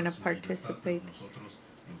people are going to participate,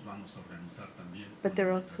 but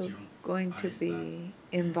they're also going to be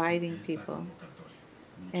inviting people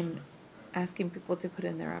and asking people to put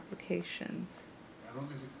in their applications.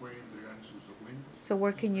 So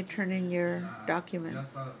where can you turn in your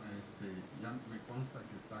documents?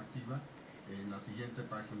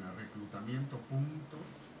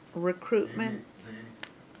 Recruitment.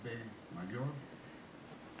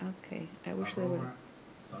 Okay, I wish they would.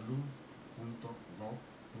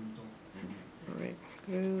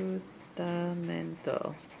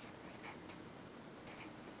 Recrutamento.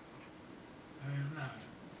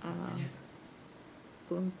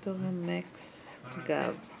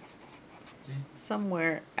 .mex.gov.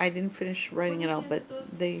 Somewhere, I didn't finish writing it all, but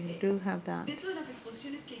they do have that. Dentro de las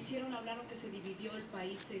exposiciones que hicieron hablaron que se dividió el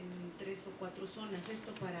país en 3 o 4 zonas,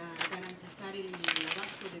 esto para garantizar el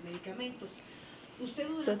abasto de medicamentos.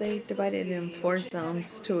 So they divided it in 4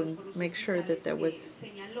 zones to make sure that there was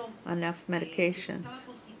enough medications.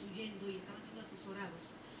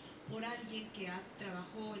 Por alguien que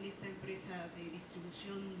trabajó en esta empresa de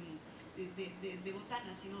distribución de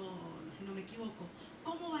botanas, si no me equivoco.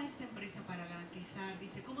 ¿Cómo va esta empresa para garantizar?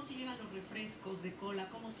 Dice, ¿cómo si llegan los refrescos de cola?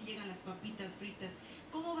 ¿Cómo si llegan las papitas fritas?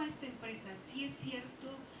 ¿Cómo va esta empresa? ¿Sí es cierto?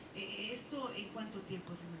 ¿Esto en cuánto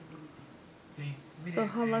tiempo se me pregunta? So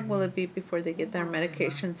how long will it be before they get their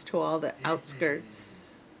medications to all the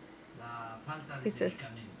outskirts? He says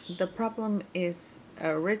the problem is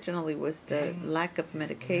originally was the lack of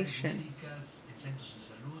medications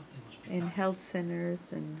in health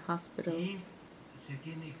centers and hospitals,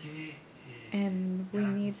 and we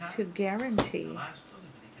need to guarantee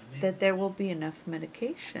that there will be enough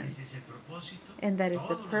medications, and that is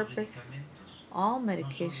the purpose. All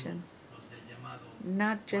medications,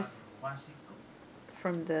 not just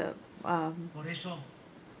from the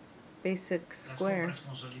basic square.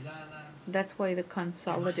 That's why the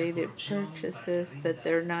consolidated purchases, that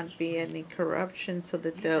there not be any corruption so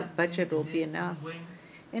that the budget will be enough.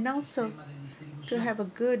 And also to have a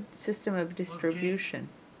good system of distribution.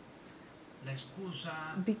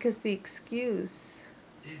 Because the excuse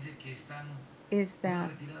is that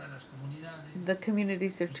the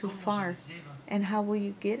communities are too far. And how will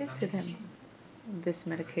you get it to them, this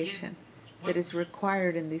medication that is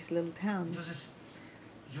required in these little towns?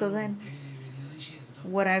 So then,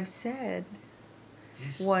 what I've said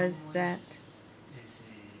was that,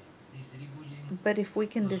 but if we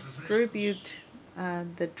can distribute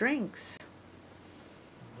the drinks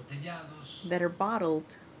that are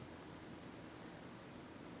bottled,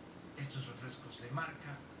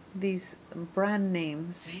 these brand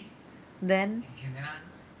names, then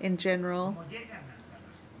in general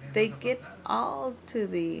they get all to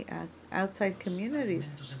the outside communities,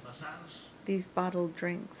 these bottled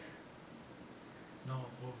drinks.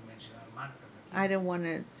 I don't want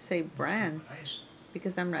to say brands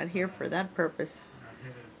because I'm not here for that purpose,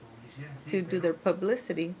 to do their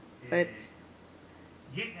publicity, but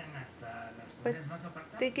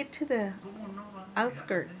they get to the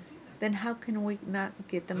outskirts. Then how can we not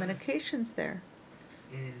get the medications there?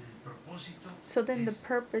 So then the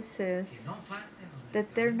purpose is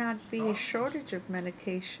that there not be a shortage of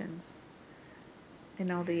medications in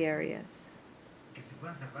all the areas,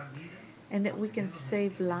 and that we can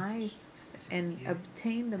save lives and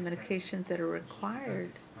obtain the medications that are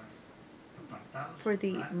required for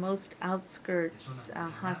the most outskirts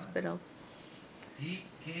hospitals,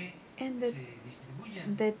 and se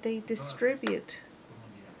distribuyan that they en todas las distribute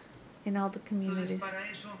comunidades. in all the Entonces, communities. para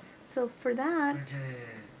eso, So for that, pues,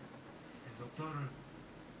 el doctor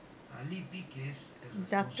Alipi, que es el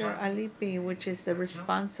Dr. responsable Alipi, which is the de esta acción,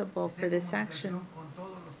 responsible está for en this action, comunicación con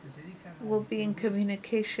todos los que se dedican a will be in distribuir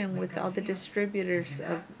communication with all the mercancías en distributors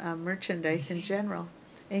general. of merchandise in Sí, general.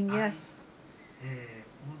 And hay, yes,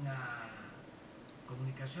 una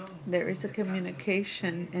comunicación, there un is a intercambio de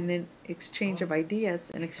communication and experiencias an exchange of con ideas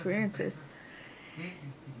and estas experiences. empresas que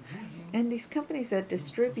distribuyen And these companies that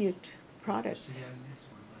distribute products, cereales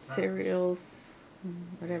o envasados cereals,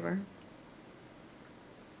 whatever,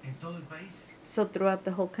 en todo el país so throughout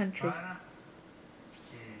the whole country, para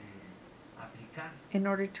aplicar in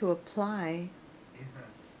order to apply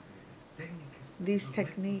esas técnicas, these esos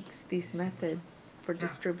techniques, métodos de these distribución. methods for O sea,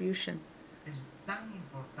 distribution. es tan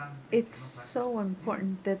importante It's que no falte so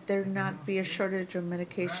important that there que not tenemos be a que shortage of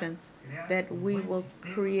medications, crear that un we buen will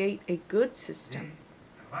sistema create a good de system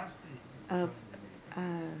abasto y distribución of de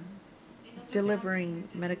medicamentos. delivering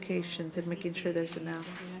medications and making sure there's enough.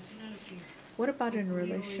 What about in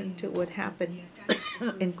relation to what happened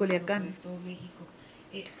in Culiacán?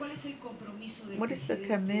 What is the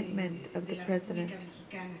commitment of the President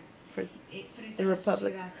for the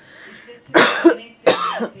Republic?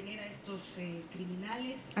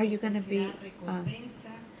 Are you going to be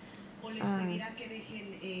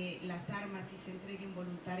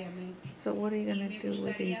so what are you going to do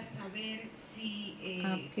with these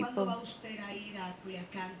people?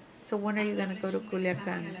 So when are you going to go to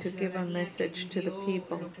Culiacán to give a message to the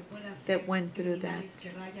people that went through that?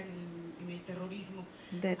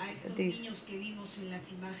 That these.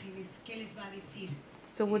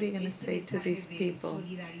 So what are you going to say to these people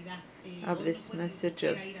of this message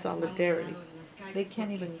of solidarity? They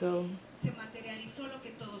can't even go. Se materializó lo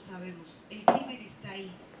que todos sabemos. El crimen está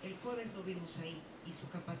ahí. El jueves lo vimos ahí y su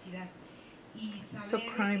capacidad. Y saber So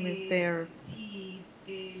crime is there. Si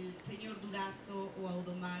el señor Durazo o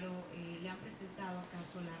Audomaro le han presentado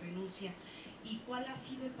acaso la renuncia y cuál ha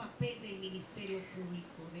sido el papel del Ministerio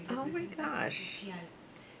Público, del representante social.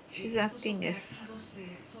 She's asking if.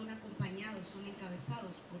 Son acompañados, son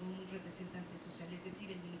encabezados por un representante social, es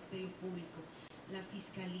decir, el Ministerio Público, la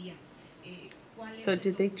Fiscalía. So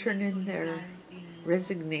did they turn in their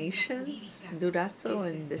resignations, Durazo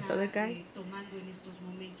and this other guy?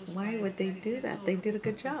 Why would they do that? They did a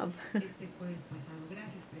good job.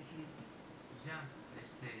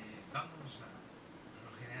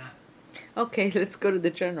 Okay, let's go to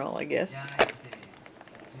the general, I guess.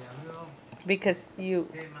 Because you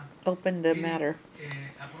opened the matter.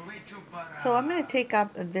 So I'm going to take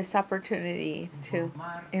up this opportunity to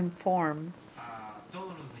inform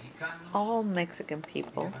all Mexican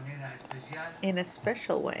people in a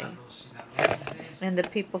special way, and the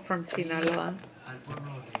people from Sinaloa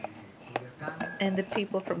and the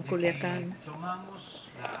people from Culiacán,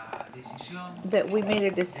 that we made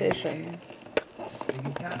a decision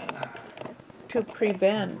to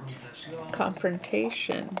prevent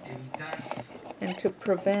confrontation and to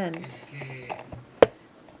prevent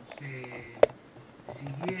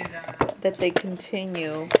that they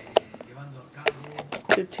continue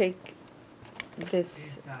to take this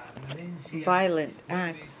violent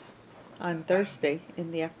acts on Thursday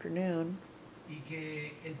in the afternoon.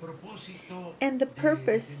 And the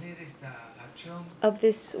purpose of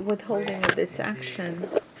this withholding of this action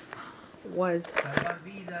was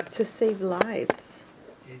to save lives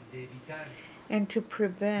and to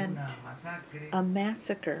prevent a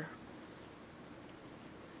massacre.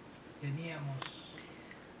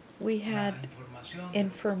 We had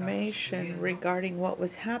information regarding what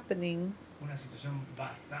was happening,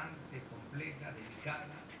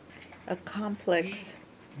 a complex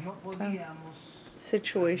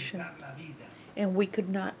situation, and we could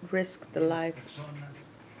not risk the life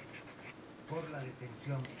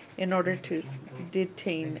in order to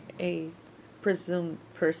detain a presumed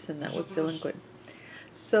person that was delinquent.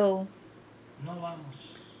 So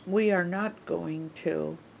we are not going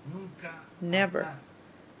to, never,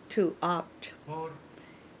 to opt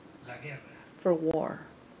for war,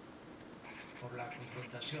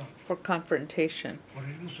 for confrontation,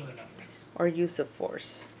 or use of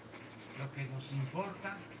force.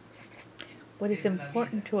 What is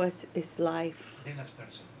important to us is life.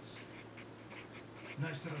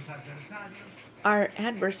 Our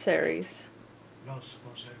adversaries,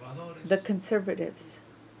 the conservatives,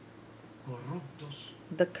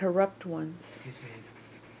 the corrupt ones,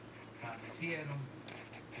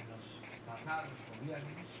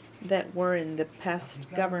 that were in the past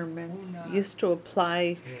governments, used to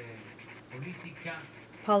apply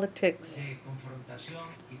politics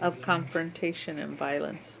of confrontation and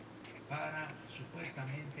violence.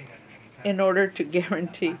 in order to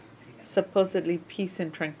guarantee supposedly peace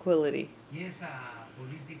and tranquility.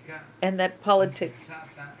 And that politics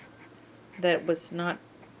that was not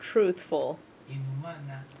truthful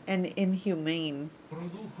and inhumane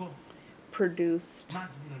produced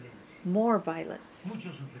more violence,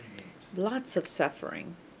 lots of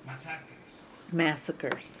suffering,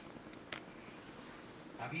 massacres.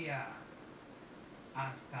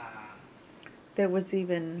 There was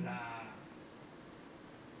even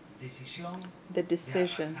the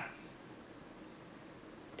decision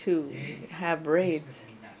to have raids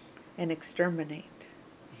and exterminate.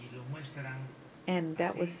 And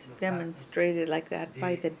that was demonstrated like that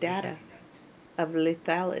by the data of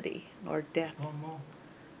lethality or death.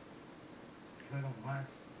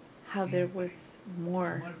 How there was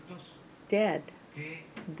more dead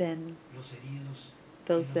than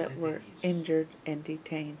those that were injured and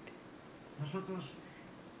detained.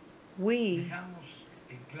 We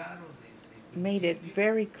made it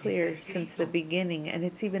very clear since the beginning, and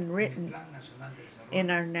it's even written in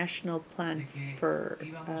our national plan for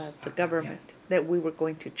the government, that we were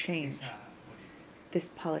going to change this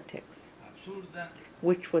politics,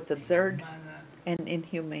 which was absurd and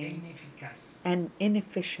inhumane and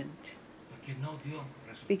inefficient,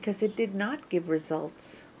 because it did not give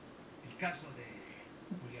results.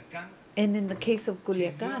 And in the case of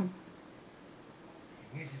Culiacán,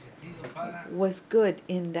 was good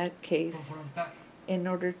in that case in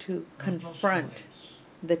order to confront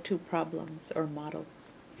the two problems or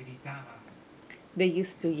models. They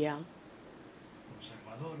used to yell.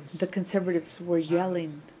 The conservatives were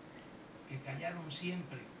yelling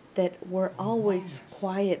that were always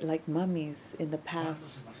quiet like mummies in the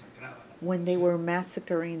past when they were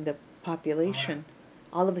massacring the population.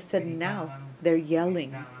 All of a sudden now they're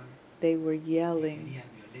yelling. They were yelling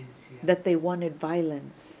that they wanted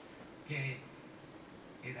violence,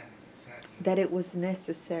 that it was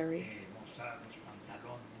necessary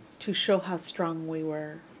to show how strong we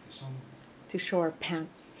were, to show our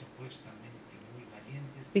pants,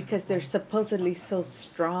 because they're supposedly so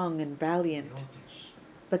strong and valiant,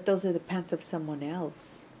 but those are the pants of someone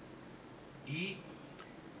else.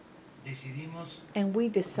 And we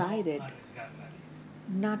decided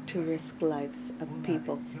not to risk lives of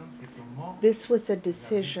people. This was a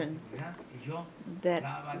decision that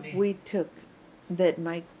we took, that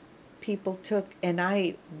my people took, and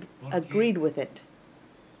I agreed with it.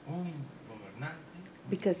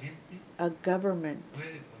 Because a government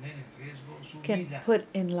can put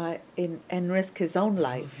and risk his own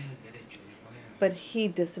life, but he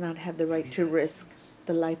does not have the right to risk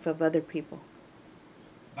the life of other people.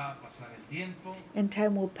 And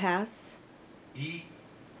time will pass,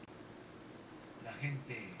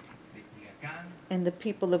 and the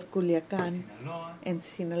people of Culiacán and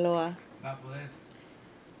Sinaloa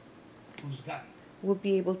will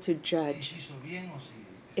be able to judge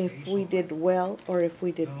if we did well or if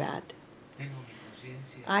we did bad.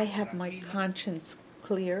 I have my conscience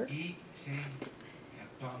clear,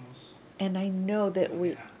 and I know that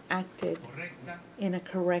we acted in a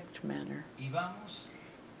correct manner.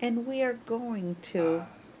 And we are going to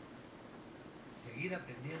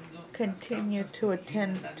continue to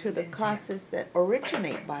attend to the causes that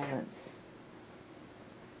originate violence.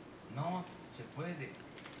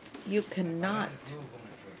 You cannot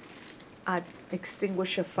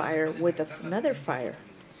extinguish a fire with another fire,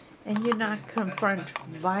 and you not confront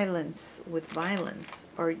violence with violence,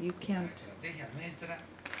 or you can't.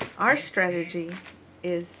 Our strategy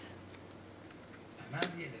is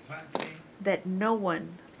that no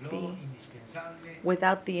one be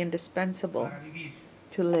without the indispensable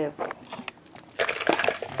to live.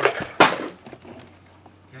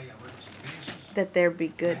 That there be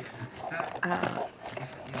good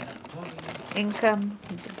income,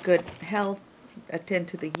 good health, attend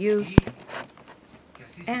to the youth,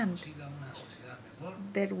 and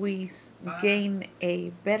that we gain a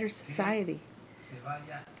better society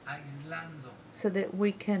so that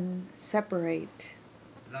we can separate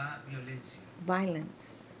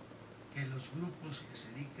violence,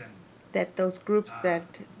 that those groups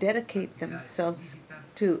that dedicate themselves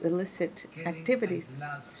to illicit activities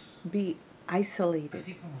be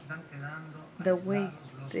isolated, the way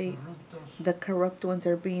the corrupt ones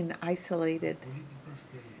are being isolated.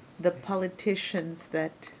 The politicians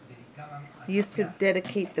that used to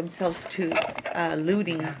dedicate themselves to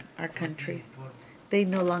looting our country, they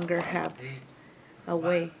no longer have a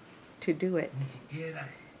way to do it,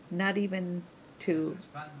 not even to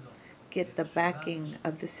get the backing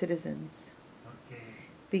of the citizens,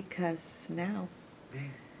 because now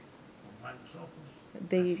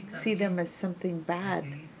they see them as something bad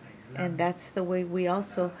And that's the way we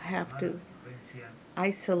also have to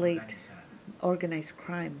isolate organized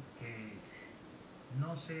crime.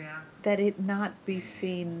 That it not be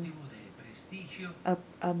seen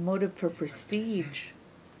a motive for prestige,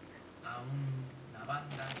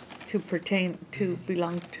 to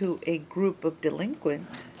belong to a group of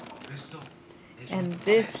delinquents. And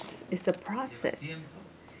this is a process,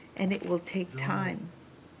 and it will take time.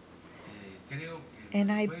 And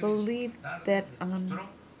I believe that on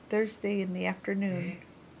Thursday in the afternoon,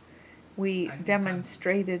 we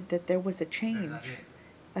demonstrated that there was a change,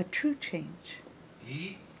 a true change.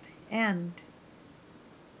 And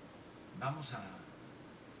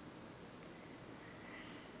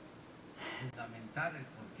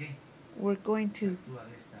we're going to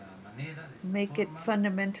make it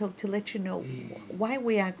fundamental to let you know why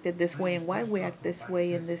we acted this way and why we act this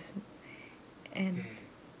way in this. And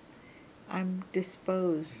I'm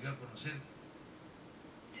disposed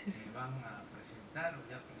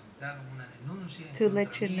to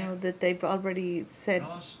let you know that they've already said.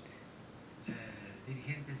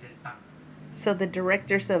 So the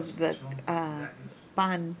directors of the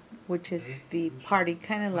PAN, which is the party,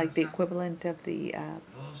 kind of like the equivalent of the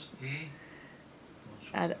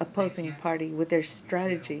opposing party, with their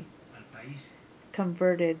strategy,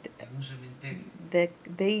 converted,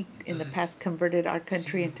 they in the past converted our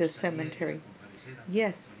country into a cemetery.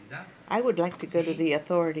 Yes, I would like to go to the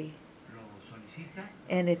authority,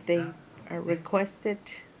 and if they are requested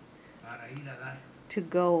to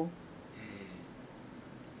go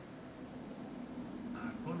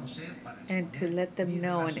and to let them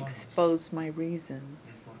know and expose my reasons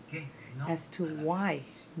as to why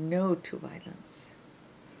no to violence.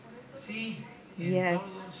 Yes,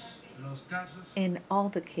 in all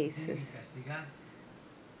the cases,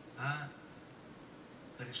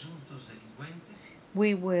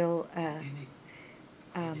 we will,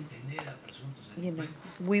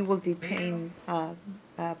 we will detain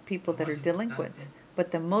people that are delinquents.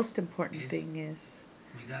 But the most important thing is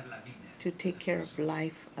to take care of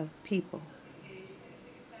life of people.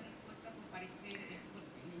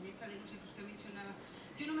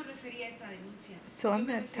 So I'm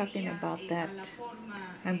not talking about that.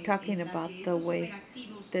 I'm talking about the way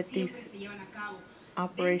that these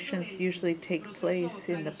operations usually take place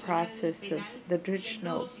in the process of the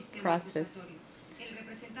traditional process.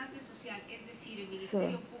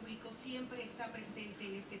 So,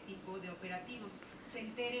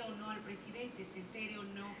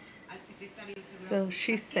 so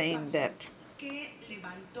she's saying that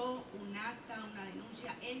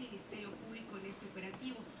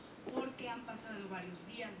porque han pasado varios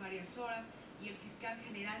días, varias horas, y el fiscal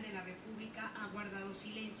general de la República ha guardado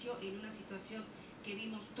silencio en una situación que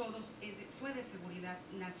vimos todos, fue de seguridad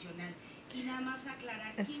nacional. Y nada más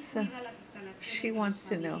aclarar quién cuida las instalaciones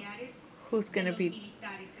de los familiares de los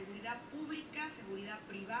militares, seguridad pública, seguridad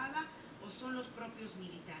privada, o son los propios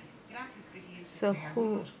militares. Gracias, presidente. So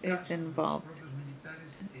who is involved? Los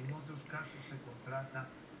militares, en otros casos se contrata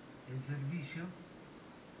el servicio.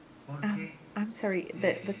 I'm sorry,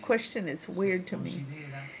 the question is weird to me.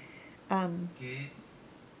 Que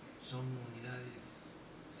son unidades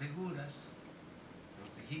seguras,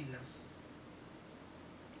 protegidas,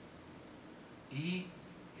 y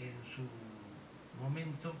en su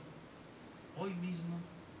momento, hoy mismo,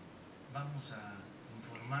 vamos a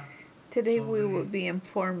informar. Today we will be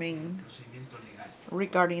informing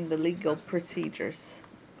regarding the legal procedures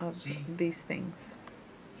of these things.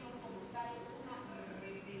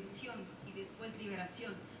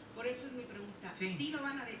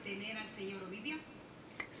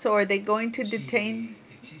 So are they going to detain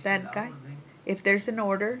that guy? If there's an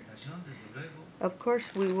order, of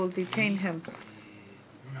course we will detain him.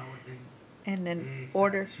 And an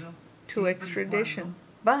order to extradition.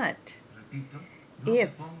 But if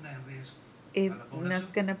that's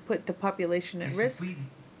going to put the population at risk,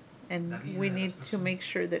 and we need to make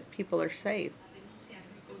sure that people are safe.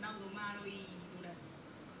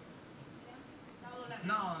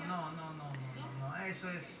 No, eso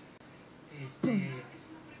es,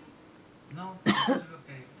 no, eso es lo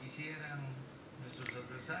que quisieran nuestros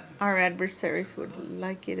adversarios. Our adversaries would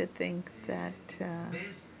like you to think that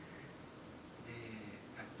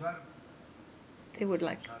they would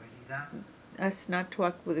like us not to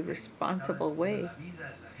act with a responsible way,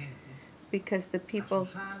 because the people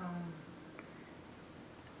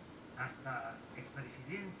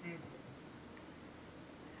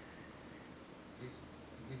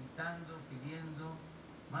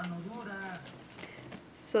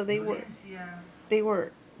so they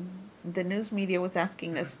were, the news media was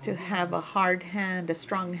asking us to have a hard hand, a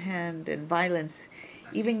strong hand, and violence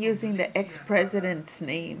even using the ex-presidents'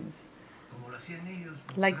 names,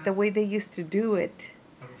 like the way they used to do it.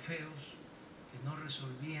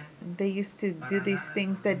 They used to do these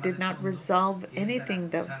things that did not resolve anything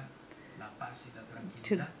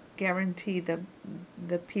to guarantee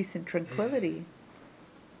the peace and tranquility.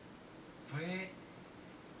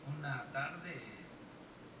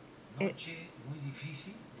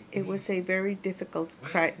 It was a very difficult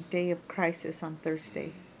day of crisis on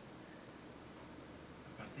Thursday.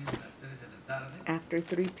 After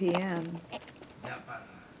 3 p.m.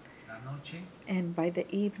 and by the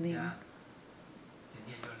evening,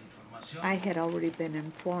 I had already been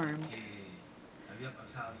informed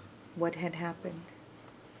what had happened.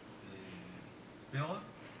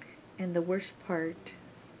 And the worst part,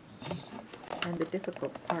 and the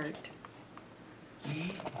difficult part,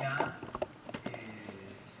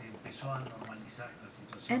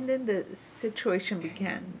 and then the situation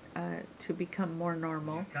began to become more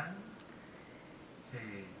normal.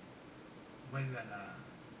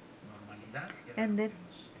 And then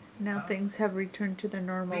now things have returned to the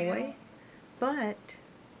normal way. But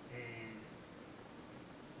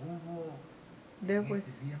there was,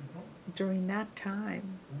 during that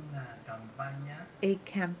time, a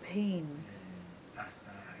campaign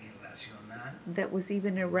that was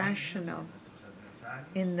even irrational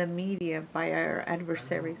in the media by our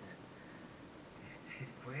adversaries.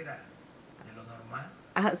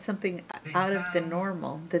 Something out of the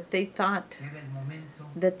normal, that they thought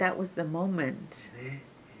that that was the moment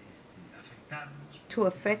to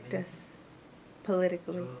affect us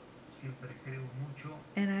politically.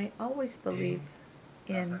 And I always believe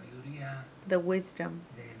in the wisdom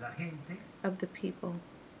of the people.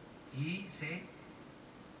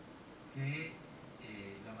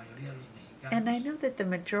 And I know that the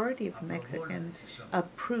majority of Mexicans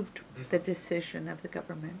approved the decision of the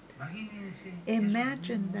government.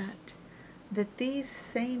 Imagine that these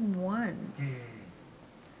same ones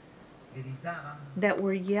that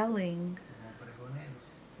were yelling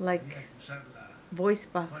like voice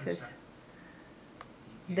boxes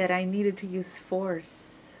that I needed to use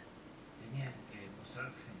force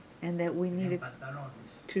and that we needed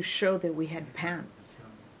to show that we had pants,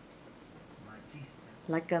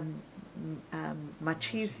 like a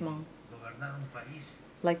machismo,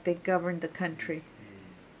 like they governed the country.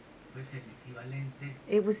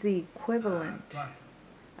 It was the equivalent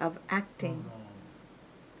of acting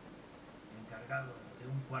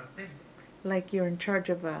like you're in charge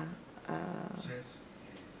of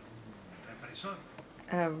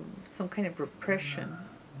some kind of repression.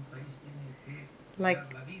 Like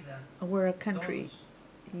we're a country,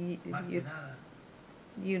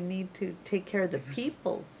 you need to take care of the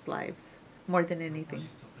people's lives more than anything.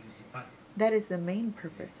 That is the main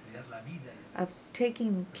purpose of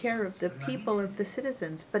taking care of the people, of the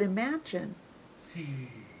citizens. But imagine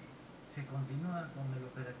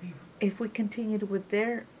if we continued with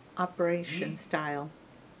their operation style.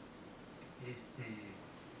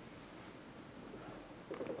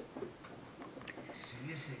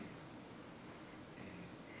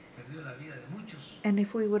 And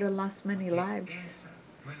if we would have lost many lives,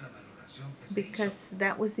 because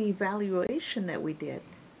that was the evaluation that we did.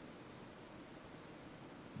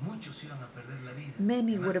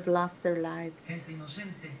 Many would have lost their lives,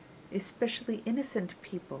 especially innocent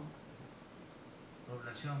people,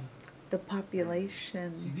 the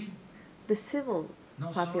population, the civil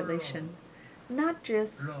population, not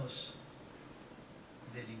just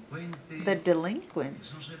the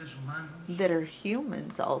delinquents that are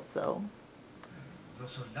humans also,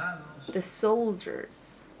 the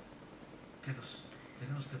soldiers.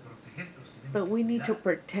 But we need to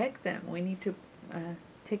protect them. We need to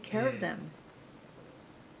take care of them.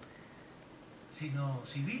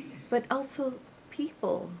 But also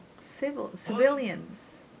people, civilians.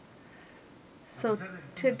 So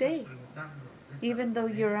today, even though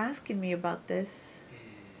you're asking me about this,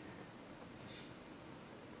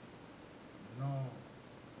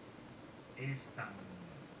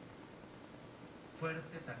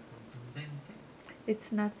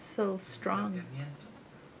 it's not so strong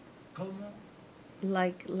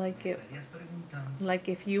like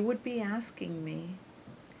if you would be asking me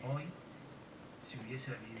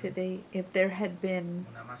today if there had been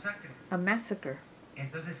a massacre.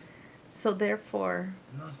 So therefore,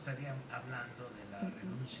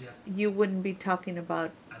 you wouldn't be talking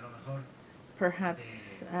about perhaps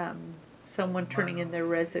someone turning in their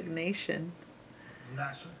resignation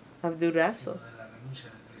of Durazo,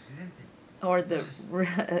 or the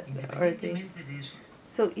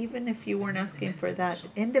so even if you weren't asking for that,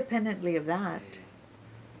 independently of that,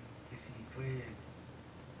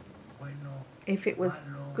 if it was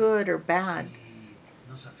good or bad,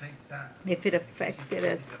 if it affected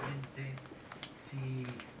us,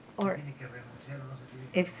 or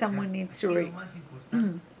if someone needs to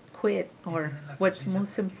quit, or what's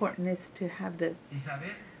most important is to have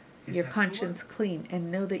your conscience clean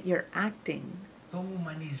and know that you're acting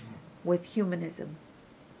with humanism.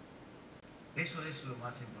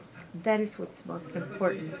 That is what's most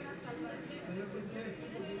important.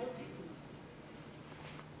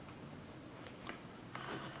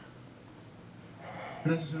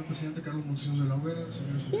 Gracias, señor presidente. Carlos Montesinos de la Hoguera,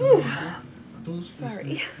 señores a todos.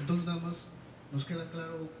 Entonces nada más nos queda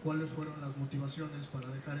claro cuáles fueron las motivaciones para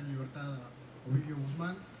dejar en libertad a Ovidio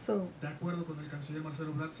Guzmán. De acuerdo con el canciller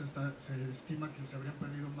Marcelo Ebrard, se estima que se habrían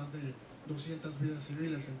perdido más de 200 vidas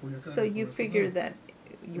civiles en Culiacán. So you figure that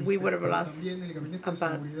we would have lost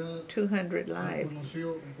about 200 lives,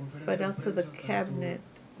 but also the cabinet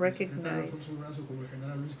recognized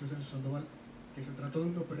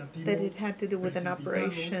that it had to do with an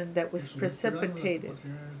operation that was precipitated.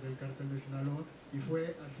 Y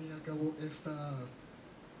fue al fin y al cabo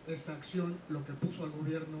esta acción lo que puso al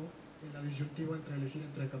gobierno en la disyuntiva entre elegir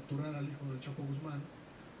entre capturar al hijo del Chapo Guzmán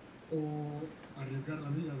o arriesgar la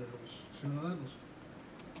vida de los ciudadanos.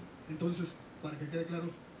 Entonces, para que quede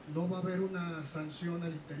claro, no va a haber una sanción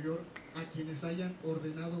al interior a quienes hayan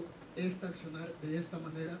ordenado esta accionar de esta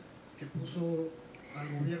manera que puso al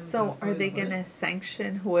gobierno. So are they going to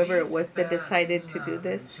sanction whoever it was that decided to do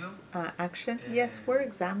this action? Yes, we're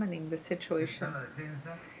examining the situation.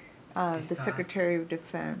 The Secretary of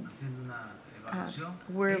Defense,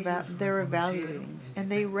 they're evaluating, and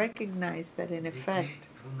they recognize that in effect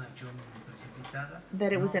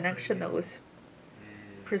that it was an action that was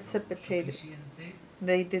precipitated.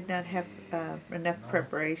 They did not have enough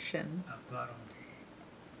preparation,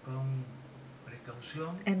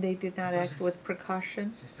 and they did not act with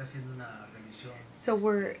precaution. So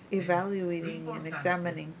we're evaluating and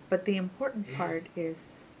examining, but the important part is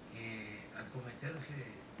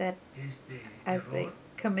that as they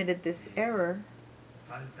committed this error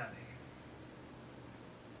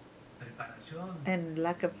and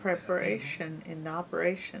lack of preparation in the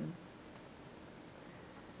operation,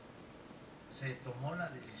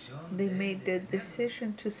 they made the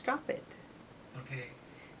decision to stop it,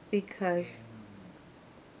 because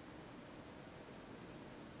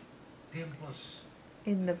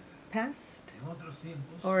in the past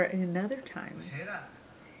or in other times,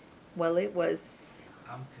 well, it was,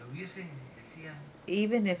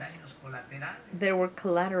 even if there were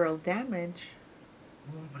collateral damage,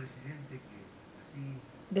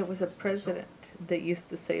 there was a president that used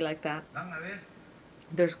to say like that,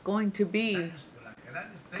 there's going to be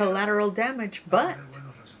collateral damage, but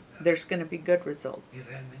there's going to be good results.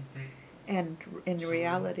 And in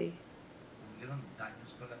reality,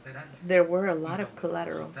 there were a lot of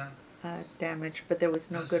collateral damage, but there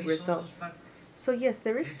was no good results. So yes,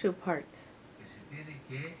 there is two parts.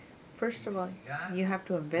 First of all, you have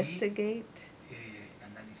to investigate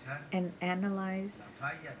and analyze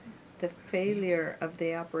the failure of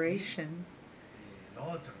the operation,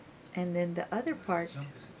 and then the other part,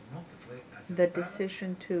 the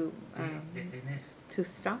decision to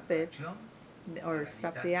stop it or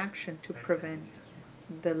stop the action to prevent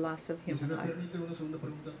the loss of human life.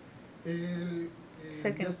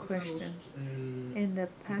 Second question. In the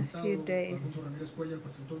past few days,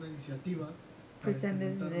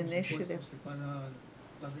 presented an initiative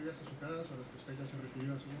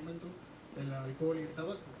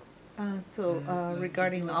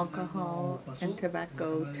regarding alcohol and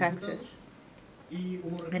tobacco taxes,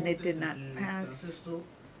 and it did not pass.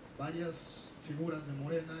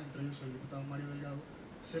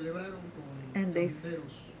 And they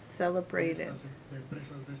celebrated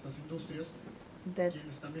that.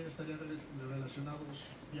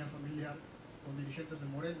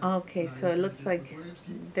 Okay, so it looks like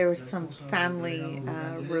there were some family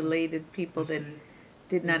related people that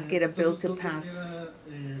did not get a bill to pass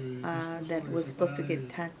that was supposed to get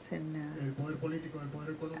taxed in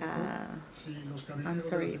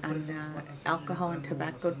on alcohol and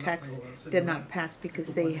tobacco tax did not pass because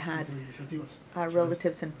they had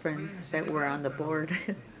relatives and friends that were on the board.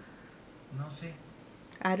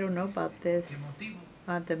 I don't know about this.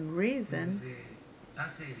 The reason,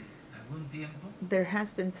 there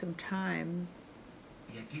has been some time,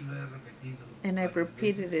 and I've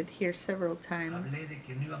repeated it here several times.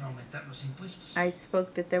 I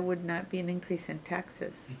spoke that there would not be an increase in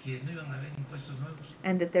taxes,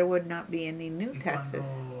 and that there would not be any new taxes.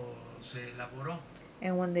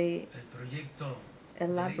 And when they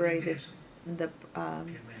elaborated the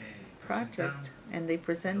project, and they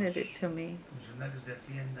presented it to me.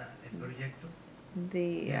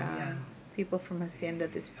 The people from Hacienda,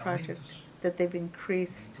 this project, that they've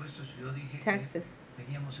increased taxes.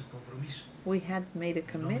 We had made a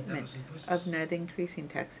commitment of not increasing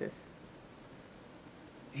taxes.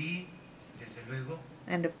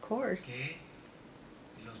 And of course,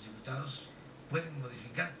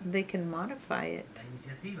 they can modify it,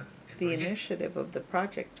 the initiative of the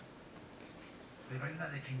project.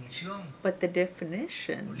 But the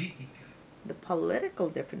definition, the political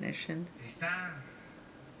definition,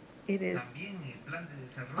 it is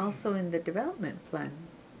also in the development plan.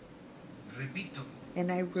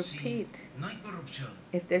 And I repeat,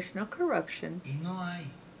 if there's no corruption,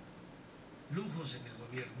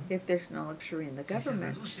 if there's no luxury in the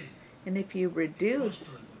government, and if you reduce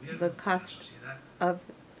the cost of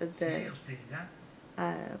the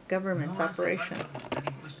government's operations,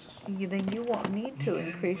 then you won't need to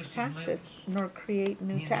increase taxes, nor create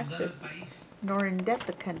new taxes, nor indebt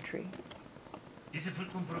the country.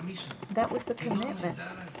 That was the commitment,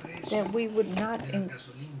 that we would not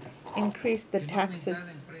increase the taxes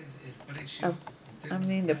of,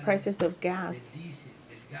 the prices of gas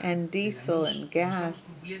and diesel and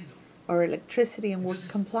gas or electricity, and we're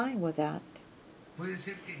complying with that.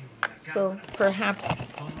 So perhaps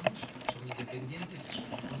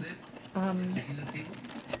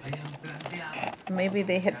maybe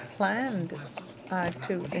they had planned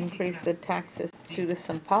to increase the taxes due to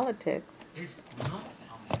some politics.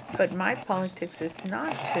 But my politics is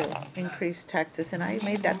not to increase taxes, and I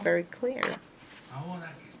made that very clear.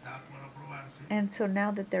 And so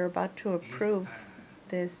now that they're about to approve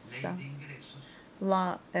this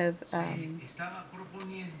law of,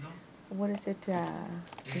 what is it,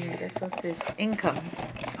 ingresos is income,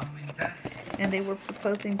 and they were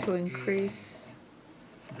proposing to increase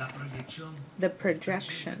the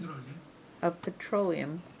projection of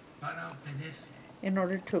petroleum in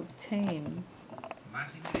order to obtain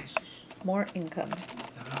more income.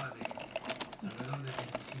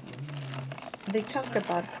 They talked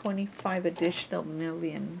about 25 additional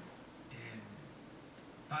million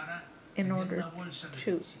in order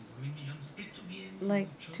to,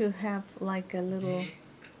 to have like a little,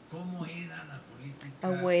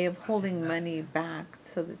 a way of holding money back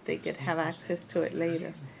so that they could have access to it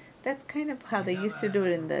later. That's kind of how they used to do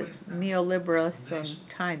it in the neoliberalism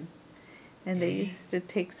time. And they used to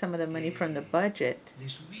take some of the money from the budget,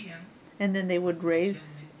 and then they would raise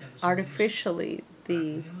artificially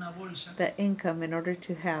the income in order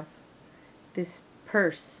to have this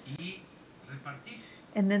purse.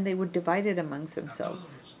 And then they would divide it amongst themselves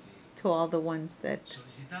to all the ones that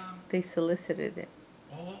they solicited it.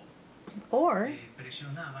 Or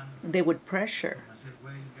they would pressure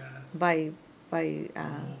by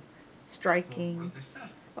striking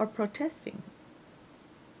or protesting.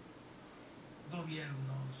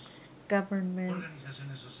 Governments,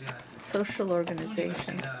 social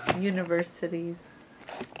organizations, universities,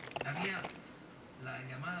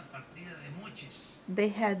 they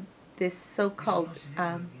had this so-called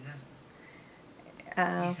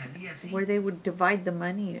where they would divide the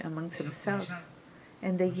money amongst themselves,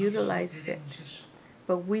 and they utilized it.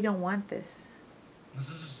 But we don't want this.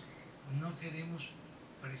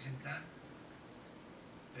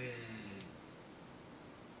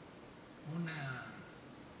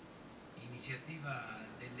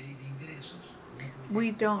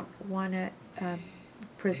 We don't want to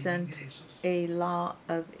present a law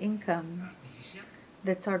of income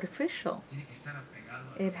that's artificial.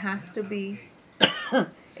 It has to be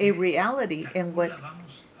a reality, and what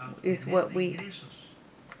is what we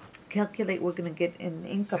calculate we're going to get in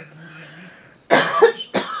income.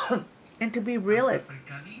 And to be realist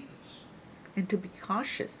and to be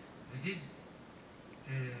cautious.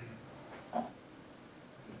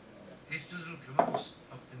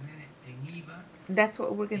 That's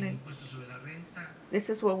what we're going to, this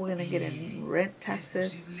is what we're going to get in rent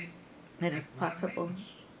taxes, and if possible,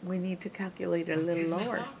 we need to calculate a little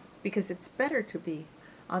lower, because it's better to be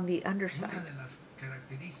on the underside.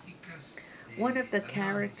 One of the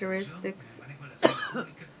characteristics,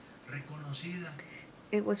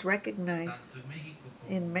 it was recognized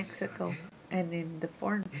in Mexico and in the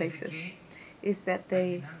foreign places, is that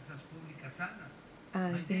they,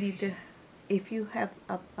 you need to, if you have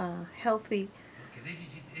a healthy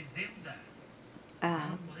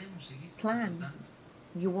plan,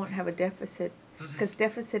 you won't have a deficit, because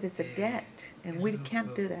deficit is a debt, and we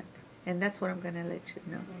can't do that. And that's what I'm going to let you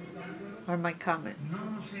know, or my comment.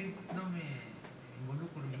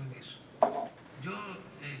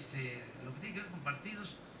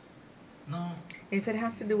 If it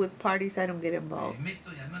has to do with parties, I don't get involved.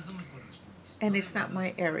 meto y además no me corresponde. And No it's debo not my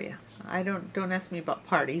hablar. area. Don't ask me about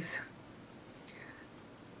parties.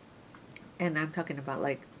 And I'm talking about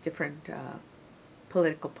like different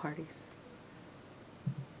political parties.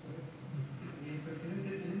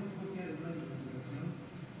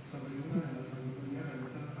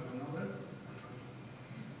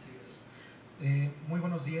 Muy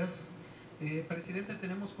buenos días. Presidente,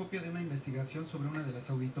 tenemos copia de una investigación sobre una de las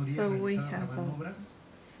auditorías So we realizadas a have Banobras.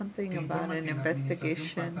 something que about informa an que en la administración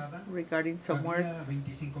investigation pasada regarding some había works.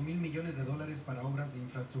 25,000 millones de dólares para obras de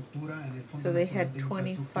infraestructura en el Fondo So they Nacional had de 25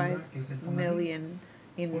 Infraestructura, que es el FONAVIT. million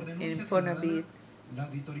Por in denuncia Fonavit. ciudadana, la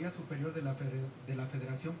Auditoría Superior de la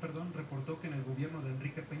Federación reportó que en el gobierno de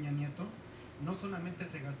Enrique Peña Nieto no solamente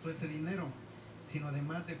se gastó ese dinero, sino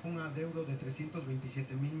además dejó un adeudo de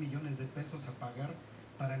 327,000 millones de pesos a pagar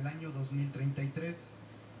para el año 2033.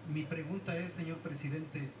 Mi pregunta es, señor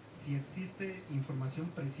presidente, si existe información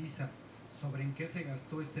precisa sobre en qué se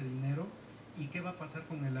gastó este dinero y qué va a pasar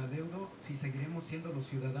con el adeudo si seguiremos siendo los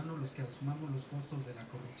ciudadanos los que asumamos los costos de la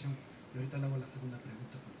corrupción. Y ahorita le hago la segunda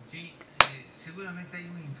pregunta. Sí, seguramente hay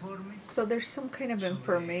un informe So there's some kind of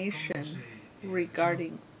information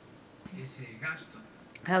regarding ese gasto.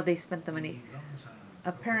 how they spent the money.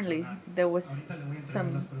 Apparently, there was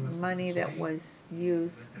some money that was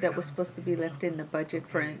used that was supposed to be left in the budget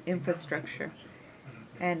for infrastructure.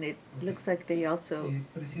 And it looks like they also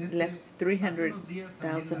left 300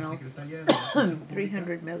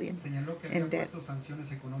 million in debt.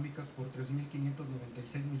 Sanciones económicas por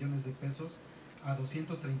 3,596 millones de pesos a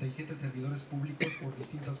 237 servidores públicos por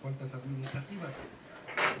distintas faltas administrativas.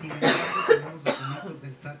 Sin embargo, tenemos documentos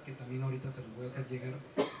del SAT que también ahorita se los voy a hacer llegar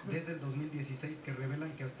desde el 2016 que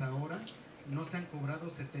revelan que hasta ahora no se han cobrado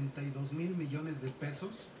 72,000 millones de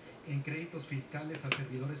pesos en créditos fiscales a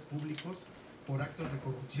servidores públicos por actos de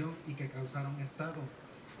corrupción y que causaron estado.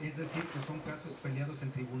 Es decir, que son casos peleados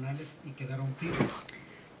en tribunales y quedaron firmes.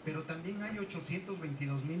 Pero también hay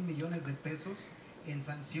 822,000 millones de pesos en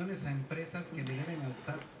sanciones a empresas que le deben al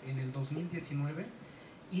SAT en el 2019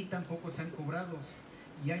 y tampoco se han cobrado.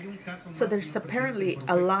 So there's apparently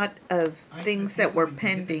a lot of things that were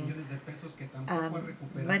pending,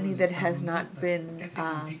 money that has not been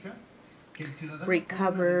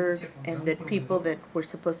recovered, and that people that were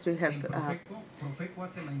supposed to have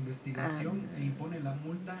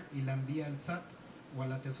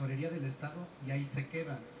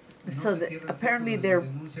so apparently they're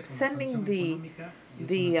sending the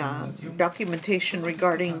documentation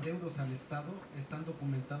regarding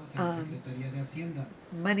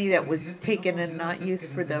money that was taken and not used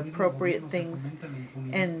for the appropriate things,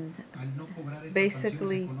 and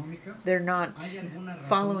basically they're not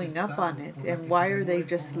following up on it. And why are they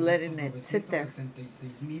just letting it sit there?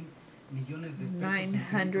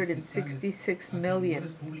 966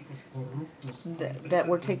 million that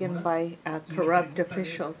were taken by corrupt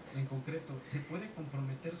officials.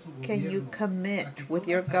 Can you commit with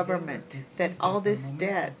your government that all this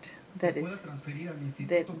debt that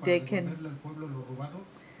they can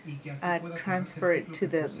transfer it to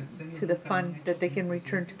the fund, that they can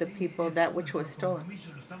return to the people that which was stolen?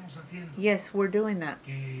 Yes, we're doing that.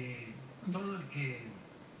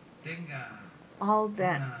 All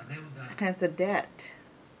that has a debt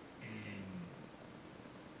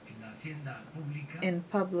in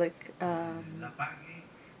public,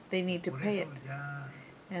 they need to pay it.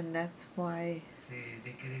 And that's why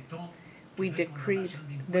we decreed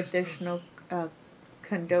that there's no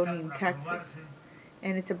condoning taxes.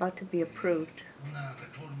 And it's about to be approved.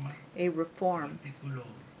 A reform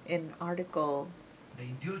in Article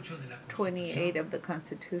 28 of the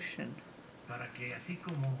Constitution. Para que así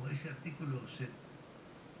como ese artículo se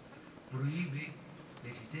prohíbe la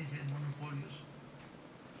existencia de monopolios,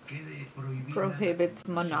 quede prohibida prohibits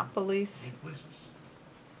monopolies impuestos.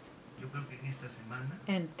 Yo creo que en esta semana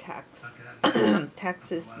and va a quedar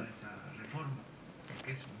taxes. aprobada esa reforma,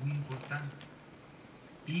 porque es muy importante.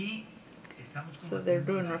 Y estamos so they're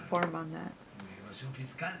doing reform on that. Evasión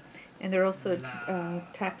fiscal. And they're also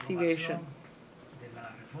tax evasion. De la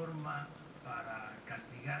reforma para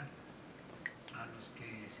castigar a los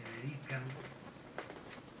que se dedican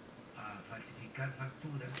a falsificar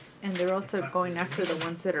facturas. And they're also going after the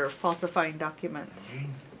ones that are falsifying documents. También,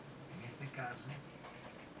 en este caso,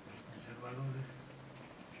 los conservadores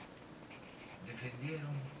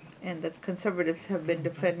defendieron. And the conservatives have been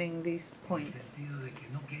defending these points. En el sentido de que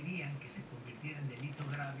no querían que se convirtiera en delito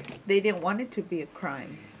grave. They didn't want it to be a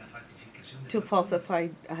crime La falsificación de to facturas. falsify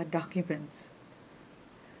documents.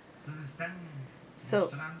 Entonces están So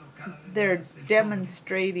they're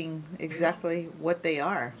demonstrating exactly what they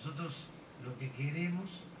are. Nosotros lo que queremos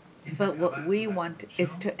But what we want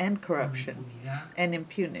is to end corruption and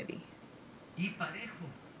impunity. Y parejo.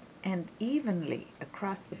 And evenly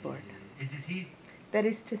across the board. Es decir, that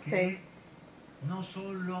is to say, no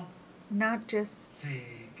solo not just se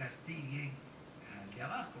castigue al de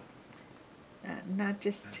abajo, not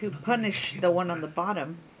just to punish the one on the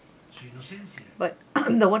bottom, but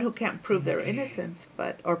the one who can't prove their innocence,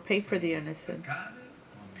 or pay for the innocence.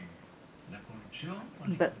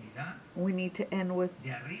 But we need to end with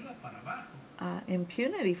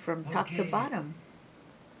impunity from top to bottom.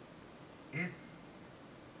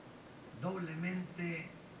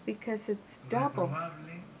 Because it's double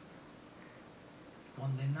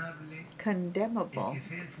condemnable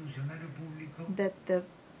that the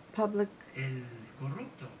public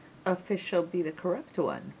official be the corrupt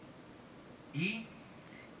one.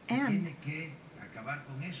 And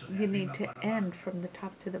you need to end from the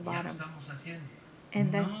top to the bottom.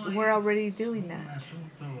 And that we're already doing that.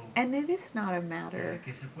 And it is not a matter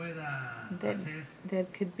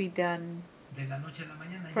that could be done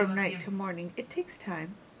from night to morning. It takes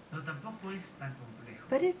time.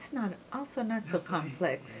 But it's also not so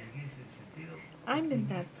complex. I'm in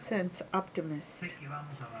that sense optimist.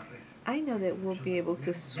 I know that we'll be able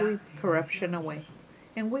to sweep corruption away.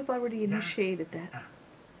 And we've already initiated that.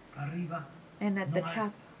 And at the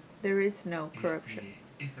top, there is no corruption.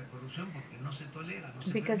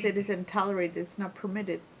 Because it isn't tolerated, it's not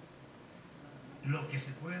permitted.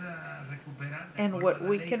 And what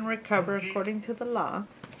we can recover according to the law,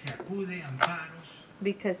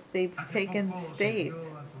 because they've taken stays.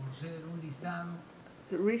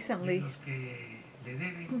 Recently,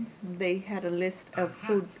 they had a list of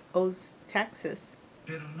who owes taxes,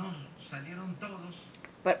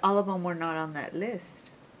 but all of them were not on that list.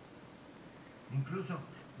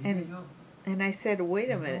 And I said, wait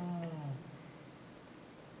a minute,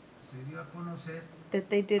 that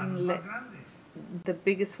they didn't let the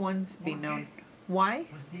biggest ones be known. Why?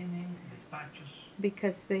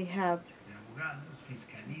 Because they have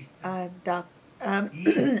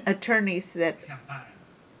attorneys that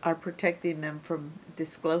are protecting them from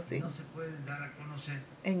disclosing.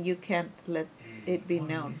 And you can't let it be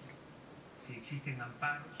known.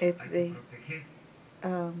 If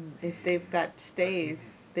they've got stays,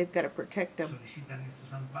 they've got to protect them.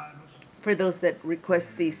 For those that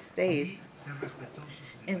request these stays.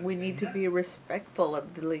 And we need to be respectful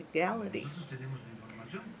of the legality.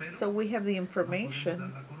 So we have the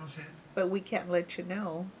information, but we can't let you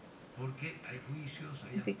know.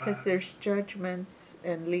 Because there's judgments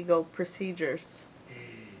and legal procedures.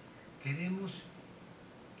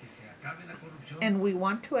 And we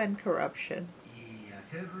want to end corruption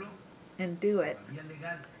and do it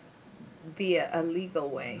via a legal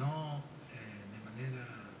way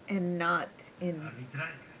and not in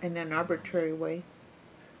an arbitrary way.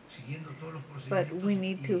 But we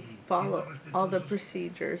need to follow all the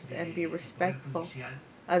procedures and be respectful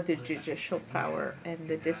of the judicial power and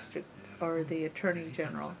the district or the Attorney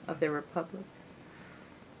General of the Republic.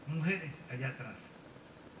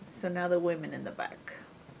 So now the women in the back.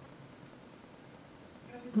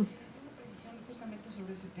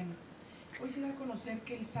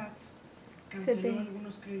 Today,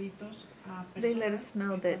 they let us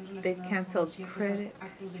know that they canceled credit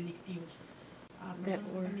that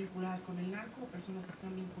were,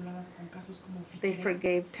 they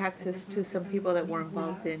forgave taxes to some people that were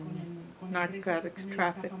involved in narcotics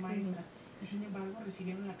trafficking.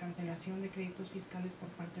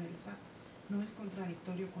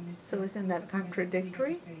 So isn't that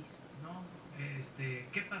contradictory?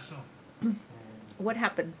 What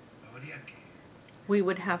happened? We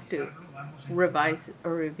would have to revise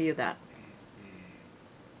or review that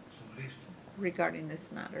regarding this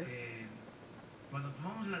matter.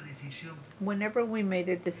 Whenever we made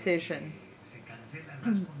a decision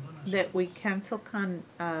that we cancel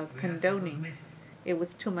condoning, it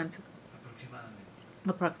was 2 months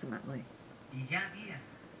approximately.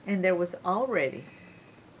 And there was already,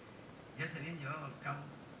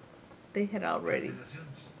 they had already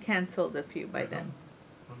canceled a few by then.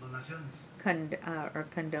 Or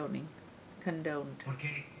condoned.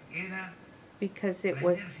 Because it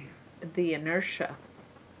was the inertia.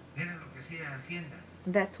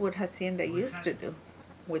 That's what Hacienda used to do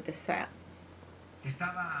with the SAT.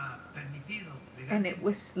 And it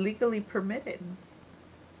was legally permitted.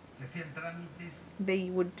 They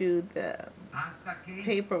would do the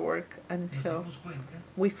paperwork until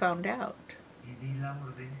we found out.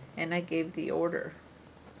 And I gave the order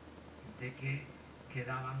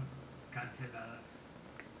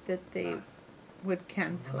that they would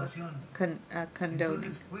cancel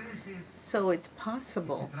condoning. So it's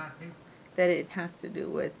possible that it has to do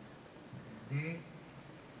with de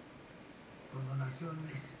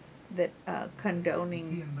condonaciones that condoning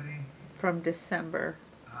diciembre from December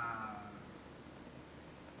a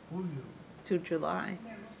julio. to July.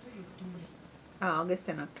 August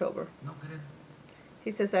and October. No creo.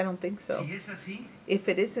 He says, I don't think so. Si es así, if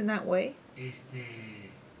it is in that way,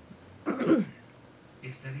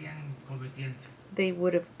 estarían cometiendo they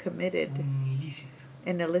would have committed un ilícito.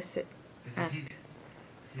 an illicit Es act. decir,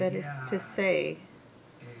 That is to say,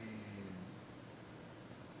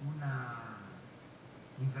 una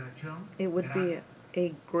infracción it would grave be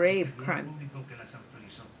a grave del crime público que las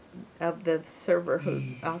autorizó. of the server who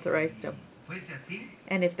Y authorized them. si fuese así,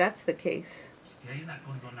 And if that's the case, si hay una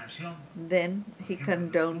condonación, then he por ejemplo,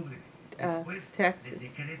 en condoned octubre, después taxes. del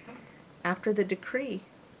decreto, After the decree,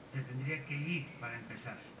 se tendría que ir para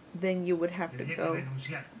empezar. then you would have to Tendría que go.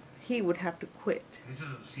 renunciar. He would have to quit, Eso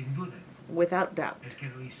sin duda, without doubt. el que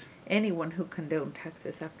lo hizo. Anyone who condoned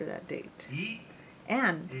taxes after that date. Y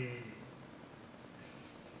And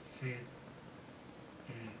se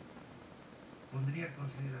pondría a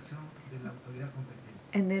consideración de la autoridad competente.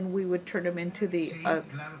 and then we would turn them into the Sí, claro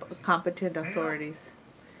que sí. competent Pero authorities.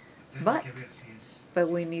 tenemos But, que ver si es, but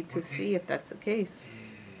we need to porque, see if that's the case.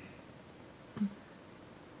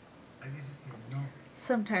 hay veces que no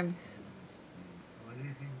Sometimes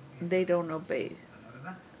obedecen they estas don't cosas obey. a la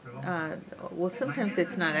verdad, pero vamos a ver. Well, sometimes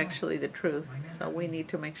it's not actually the truth, so we need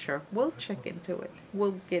to make sure. We'll check into it.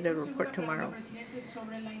 We'll get a report tomorrow. Presidente,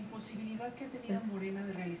 sobre la imposibilidad que ha tenido Morena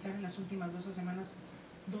de realizar en las últimas dos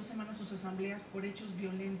semanas sus asambleas por hechos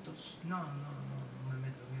violentos. No me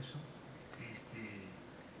meto en eso.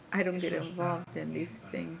 I don't get Eso está involved in bien these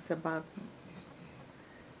para, things about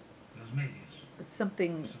los medios,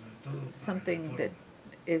 something sobre todo para something Reforma. that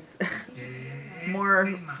is Es more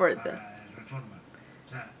tema for para the. el Reforma. O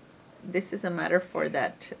sea, This is a matter for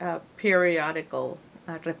that periodical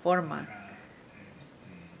Reforma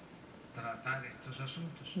para tratar estos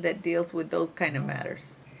asuntos. that deals with those kind of No, matters.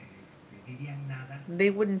 dirían nada, They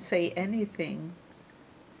wouldn't say anything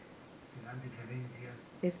se dan diferencias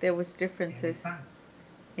if there was en el differences PAN,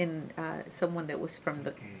 in someone that was from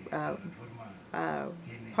the porque la Reforma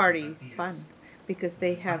tiene party simpatías fund, because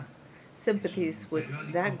they con el have PAN. sympathies Es un with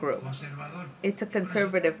periódico that group. conservador. It's a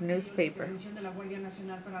conservative newspaper. Intervención de la Guardia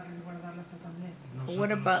Nacional para resguardar las asambleas. What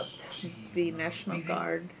Nosotros, about si the nos lo National piden,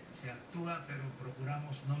 Guard? se actúa, pero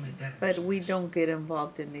procuramos no meternos But en we eso. don't get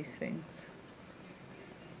involved in these things.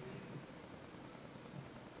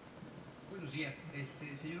 Buenos días,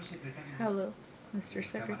 señor secretario. Hello, Mr. de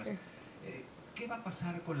Cámaras. Secretary. ¿Qué va a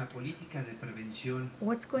pasar con la política de prevención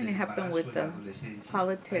What's going to del happen embarazo with en the la adolescencia?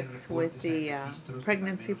 politics Hay with reportes, the hay registros que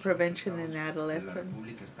pregnancy al menos prevention en in estados de la adolescents?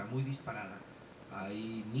 República está muy disparada.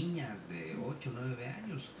 Hay niñas de 8 o 9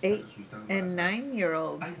 años que 8 están resultando and embarazadas.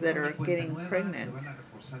 9-year-olds ¿Hay that borrón are de cuenta getting nueva? pregnant. ¿Se van a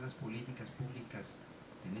reforzar las políticas públicas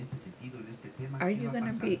en este sentido, en este tema? Are ¿Qué you va a going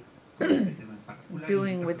to pasar be con este tema en particular? Y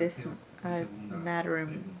doing ahorita with this planteo mi segunda matter in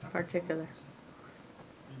pregunta, por particular?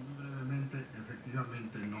 Muy brevemente,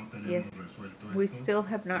 efectivamente no tenemos Yes, resuelto we esto. still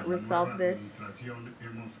have not En la resolved nueva this, administración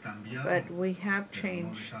hemos cambiado, but we have pero no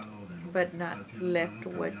changed, dejado de lo que but se está not haciendo, left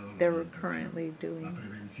hemos what cambiado la they're orientación. currently La doing.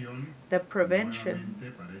 prevención The prevention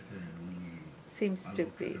nuevamente parece seems to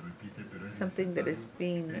algo que be se repite, pero es something that is necesario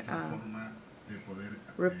being esa forma de poder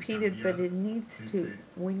repeated, but cambiar it needs to, este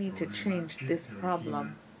we need to problema change que this se problem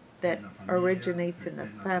origina that en la familia, originates se in the ve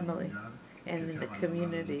en la family comunidad, and que in se the ha abandonado en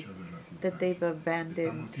community muchas de las that they've instancias.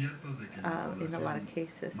 abandoned Estamos ciertos de que la in a lot of población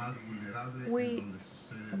cases. más vulnerable es We, donde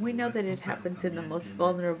sucede we know todo that esto, it pero happens in the también most tiene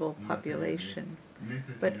vulnerable una serie de population, but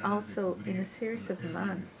necesidades de also in cubrir a series of el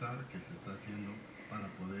months. bienestar que se está haciendo para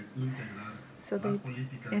poder integrar So las they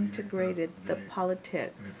políticas integrated directas the de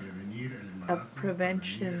politics prevenir el of embarazo,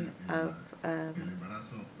 prevention prevenir of el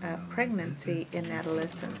embarazo en pregnancy adolescentes, in y esto,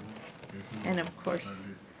 adolescents. desde luego, es uno And de of los course,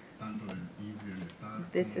 responsables tanto del IMSS y del Estado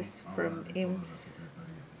this como is ahora from de toda IMSS la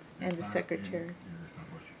Secretaría. and the Está Secretary, en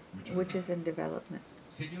desarrollo. Muchas which is gracias. in development.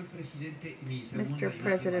 Señor presidente, mi segunda y Mr. última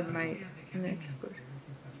President, pregunta. my next question.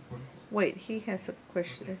 Wait, he has a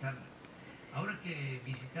question. Ahora que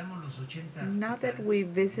visitamos los 80 Now that we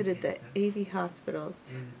visited the 80 hospitals,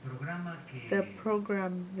 el programa que the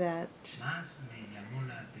program that más me llamó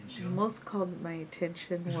la atención most called my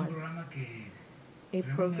attention es un was programa que a reúne a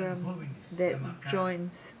los program jóvenes, se that llama CARA,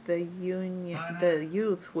 joins the union, para, the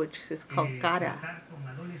youth, which is called CARA, tratar con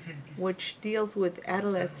adolescentes which deals with en los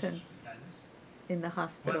adolescents hospitales, in the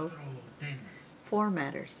hospitals. 4 temas: 4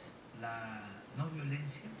 matters: la no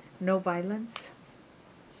violencia, no violence,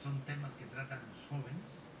 son temas que tratan los jóvenes,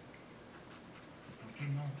 ¿por qué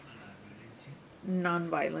no la violencia?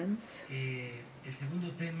 non-violence, El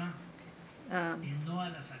segundo tema, um, el no a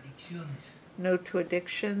las adicciones, no to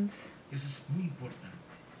addictions, Eso es muy importante.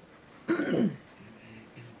 El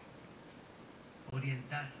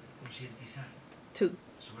orientar, concientizar to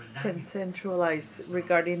sobre el daño. consensualize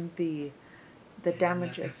regarding the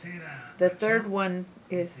damages. The third one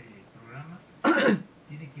is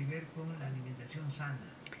Tiene que ver con la alimentación sana,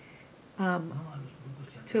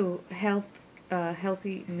 to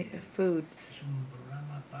healthy foods, es un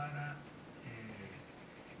programa para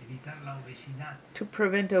evitar la obesidad. to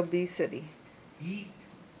prevent obesity. Y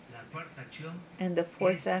la cuarta acción And the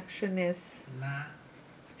fourth action is la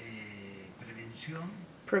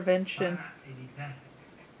prevention para evitar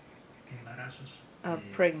embarazos of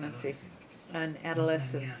pregnancy and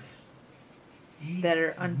adolescents that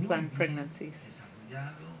are unplanned pregnancies.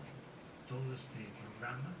 Desarrollado todo este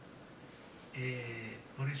programa.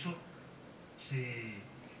 Por eso se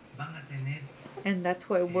van a tener And that's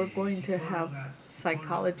why we're going to have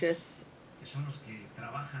psychologists. Son los que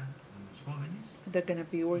trabajan con los jóvenes. They're going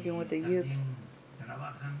to be working with the youth.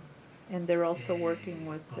 Trabajan and they're also working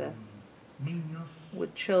with niños,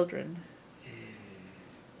 children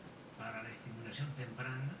para la estimulación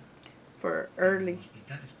temprana, for early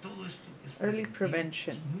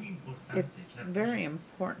prevention. It's very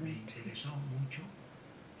important.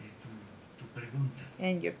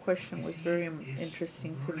 And your question was very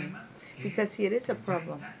interesting to me, because it is a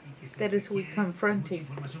problem that is we're confronting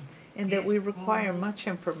and that we require much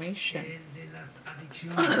information,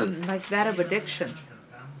 like that of addictions.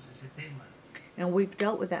 And we've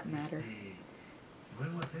dealt with that matter.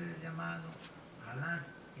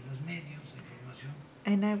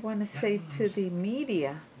 And I want to say to the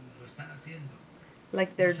media,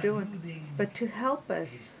 like they're doing, but to help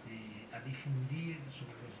us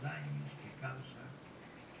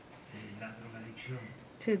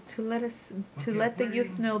to let the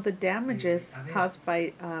youth know the damages caused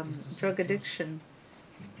by drug addiction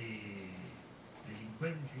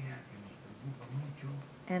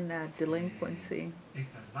and delinquency,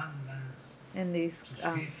 and these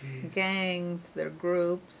gangs, their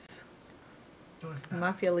groups,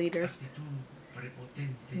 mafia leaders,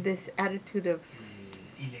 this attitude of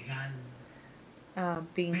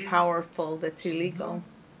being powerful that's illegal.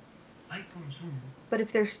 But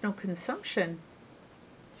if there's no consumption,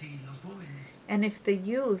 and if the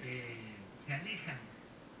youth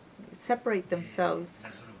separate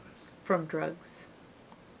themselves from drugs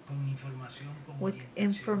with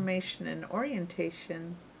information and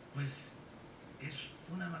orientation,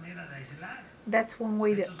 that's one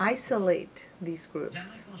way to isolate these groups.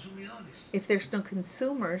 If there's no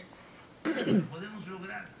consumers, then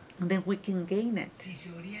we can gain it.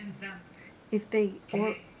 If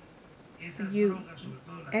you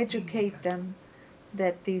educate them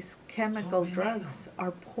that these chemical drugs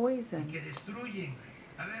are poison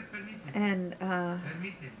and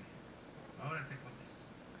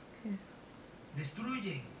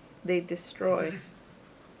they destroy.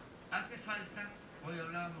 Hoy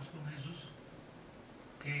hablábamos con Jesús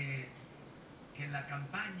que la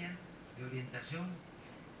campaña de orientación,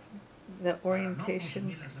 the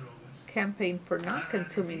orientation campaign for not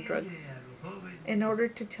consuming drugs, in order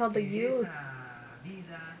to tell the youth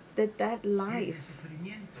that life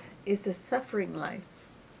is a suffering life.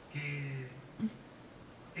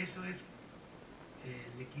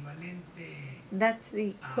 That's the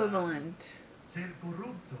equivalent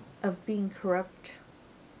of being corrupt.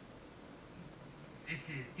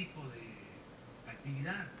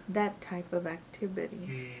 That type of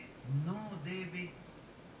activity.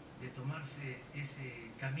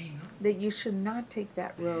 That you should not take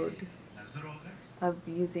that road of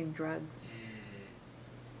using drugs.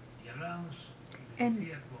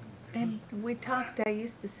 And we talked, I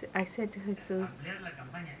said to Jesus,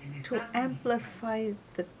 to amplify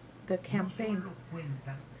the campaign.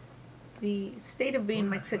 The state of being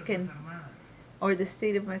Mexican, or the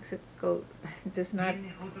state of Mexico, does not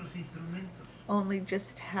only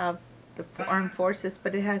just have the armed forces,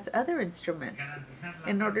 but it has other instruments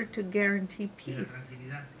in order to guarantee peace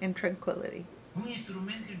and tranquility.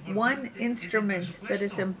 One instrument that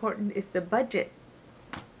is important is the budget.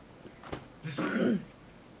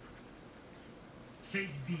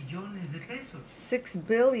 6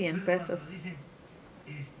 billion pesos.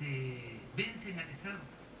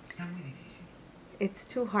 It's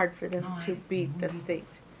too hard for them to beat the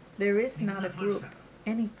state. There is not a group,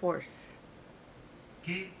 any force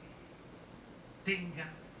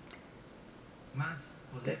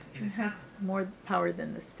that has more power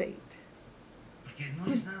than the state.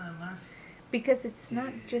 Because it's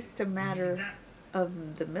not just a matter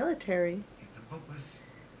of the military,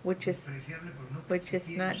 which is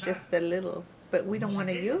not just the little, but we don't want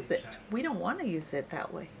to use it. We don't want to use it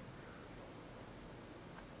that way.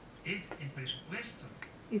 es el presupuesto.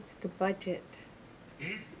 It's the budget.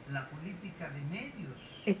 Es la política de medios,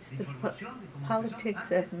 It's de the información, de comunicación. politics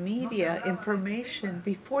Antes of no se media hablaba de este information. tema.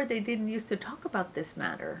 Before, they didn't used to talk about this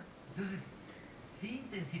matter. Entonces, si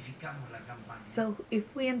intensificamos la campaña So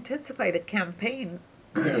if we intensify the campaign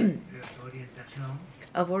de orientación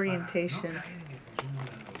of para no orientation caer en el consumo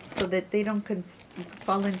de drogas, so that they don't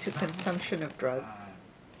fall into consumption of drugs,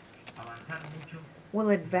 a avanzar mucho will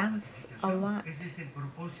en la advance a pacificación. lot. Ese es el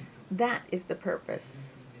propósito. That is the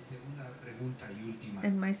purpose. Mi segunda pregunta y última.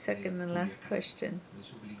 And my second and last Julia, question.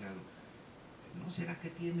 es obligado. ¿No será que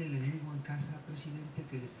tiene el enemigo en casa, presidente,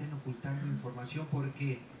 que le estén ocultando información?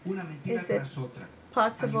 Porque una mentira Is it tras otra.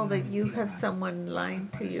 possible that you mentira have más. someone lying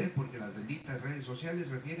Al to you? parecer, porque las benditas redes sociales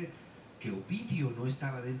refieren que Ovidio no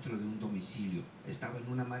estaba dentro de un domicilio, estaba en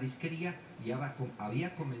una marisquería y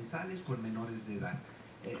había comensales con menores de edad.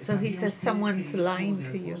 So he ¿Sabía says usted someone's que el hijo lying de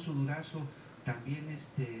to you? Alfonso Durazo también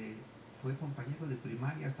fue compañero de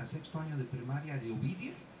primaria, hasta sexto año de primaria de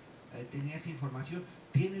Ovidio? Tenía esa información.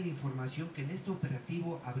 ¿Tiene la información que en este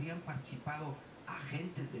operativo habrían participado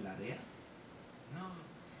agentes de la DEA? No,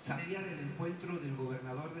 ¿Sabía del encuentro del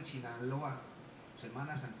gobernador de Sinaloa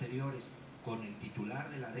semanas anteriores con el titular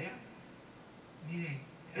de la DEA? mire,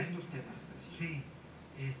 Estos temas, presidente.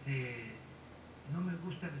 sí, no me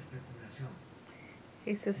gusta la especulación.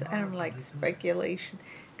 He says, I don't like speculation.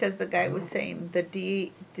 Because the guy was saying, did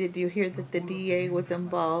you hear that the DA was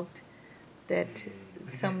involved? That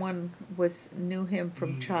someone knew him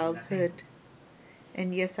from childhood?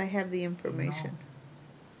 And yes, I have the information.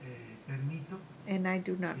 Permito And I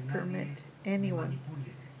do not que nadie permit me anyone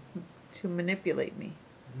manipule. to manipulate me.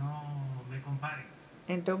 No me compare,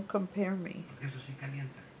 And don't compare me, porque eso sí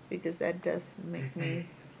calienta. because that does make me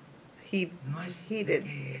No es de heated.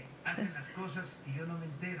 que hacen las cosas y yo no me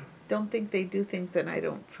entero. Don't think they do things and I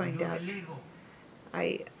don't find Yo out. delego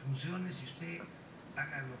I funciones y usted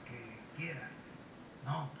haga lo que quiera.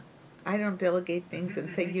 No. don't delegate things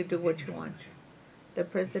and say you do what you want. The Y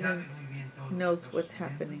president sabe muy bien todo lo que knows está what's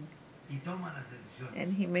sucediendo happening y toma las decisiones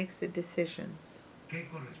and he makes the decisions que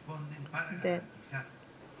corresponden para that garantizar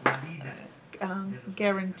la vida de los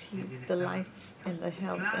guarantee mexicanos, the el life bienestar and the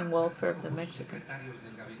health Claro, and welfare of the Mexicans. Secretarios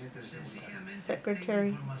del Gabinete de Seguridad. Sencillamente tengo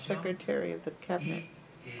información Secretary of the Cabinet.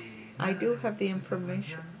 y, I nada do de lo have que the usted está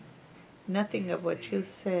information. planteando Nothing of what you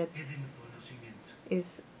said es de mi conocimiento.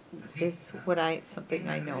 is Así, something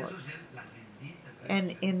I en know las of. redes sociales, las benditas redes And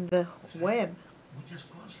sociales, in the pues hay web, muchas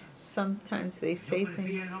cosas. sometimes they Yo say things.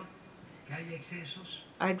 prefiero que haya excesos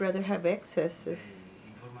I'd rather have de excesses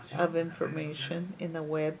información of en las redes information in the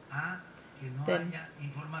web sociales a que no then haya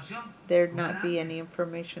información there como not era be any antes.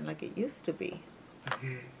 information like it used to be.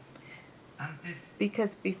 Porque antes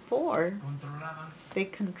Because before, controlaban they a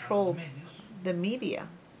los controlled medios, the media,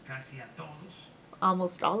 casi a todos,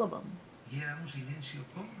 almost all of them. y era un silencio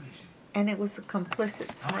cómplice. And it was a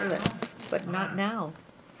complicit silence, but not now.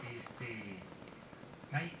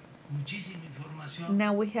 Hay muchísima información.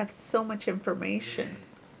 Now we have so much information,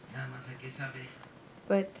 Nada más hay que saber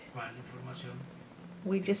but cuál información,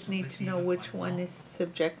 we just need to know which one is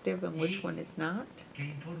subjective and which one is not,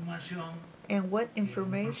 qué información and what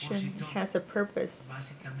information has a purpose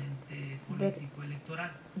básicamente that, político-electoral.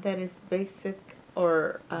 that is basic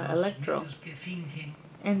or Los electoral, medios que fingen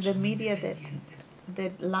and the son media independientes,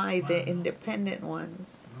 that lie, the independent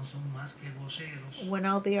ones, no son más que voceros when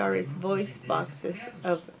all they are de is grupos de voice intereses boxes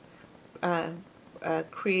creados,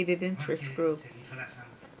 of created más interest que groups, se disfrazan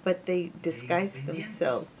but they disguise independientes.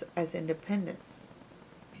 themselves as independents.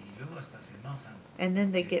 y luego hasta se enojan. And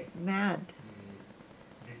then they get mad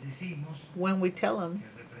Les decimos when we tell them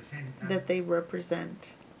que representan that they represent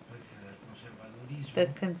pues, el conservadurismo, the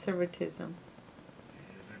conservatism,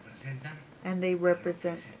 representan and they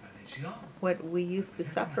represent se padeció, what we used to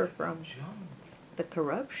representan suffer la from, corrupción, the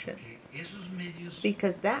corruption. que esos medios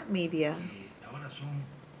Because that media que ahora son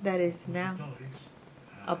that is now opositores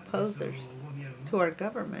a opposers nuestro gobierno to our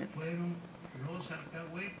government, fueron los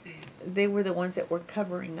alcahuetes, they were the ones that were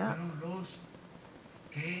covering up. fueron los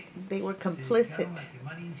que They were se complicit. dedicaron a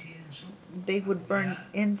quemar incienso, They would burn apoyar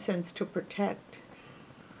incense to protect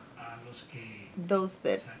a los que those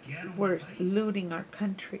that saquearon were el país. looting our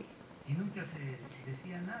country. Y nunca se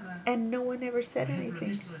decía nada. And no one ever Por said ejemplo, en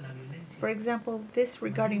anything. esto de la violencia, For example, this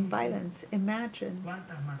regarding violence. Imagine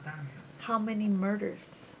 ¿cuántas matanzas? how many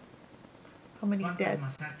murders, how many ¿Cuántas deaths,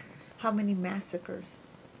 masacres? how many massacres.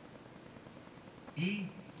 ¿Y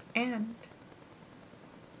And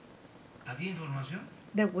había información?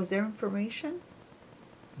 was there information?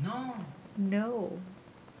 No. No.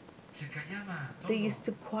 se callaba They todo. used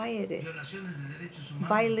to quiet it. Violaciones de derechos humanos.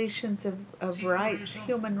 Violations of Sí, por rights, eso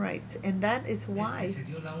human rights. And that is es que why se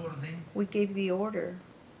dio la orden we gave the order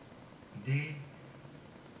de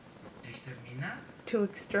exterminar. to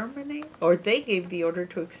exterminate, or they gave the order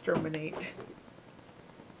to exterminate.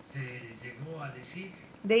 Se llegó a decir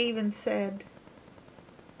They even said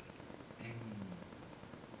en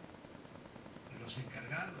los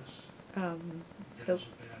encargados de the, los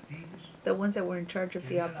operativos the ones that were in charge of que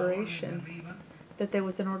the había la orden de operations, arriba that there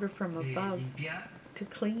was an order from de above limpiar, to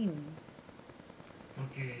clean,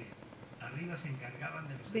 porque arriba se encargaban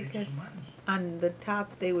de los because derechos humanos. on the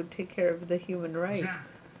top they would take care of the human O rights. sea,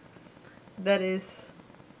 That is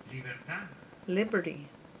libertad liberty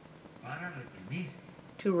para reprimir.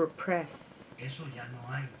 to repress. Eso ya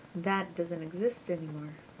no hay. That doesn't exist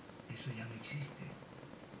anymore. Eso ya no existe.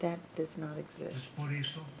 That does not Entonces, exist. por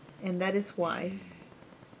eso And that is why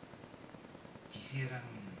quisieran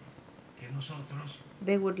que nosotros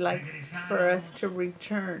they would like for us to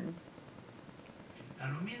return a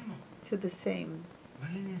lo mismo. to the same.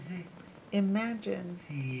 Imagínense Imagine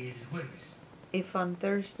si el jueves if on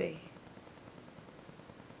Thursday,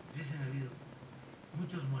 hubiesen habido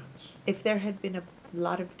muchos muertos. if there had been a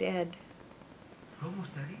lot of dead, ¿Cómo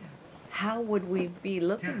estaría? how would we be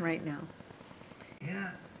looking right now?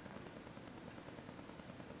 Era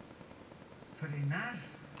frenar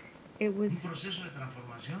It was, un proceso de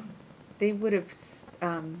transformación. they would have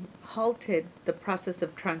halted the process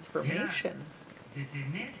of transformation.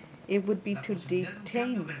 Detener It would be la to posibilidad de un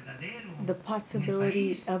cambio detain verdadero the en el possibility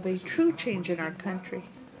país. of a Eso lo true estaba change in our poniendo country.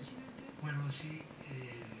 Bueno, si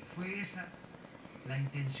fue esa la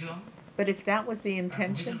intención, But if that was the como dicen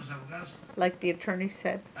intention, los abogados, like the attorney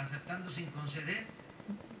said, aceptando sin conceder,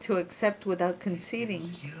 to accept without nos conceding,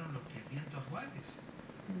 hicieron lo que el viento a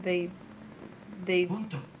Juárez. they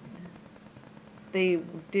Punto.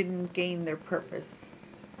 didn't gain their purpose.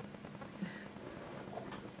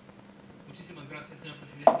 Muchísimas gracias, señor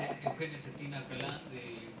presidente. Eugenio Cetina Calán,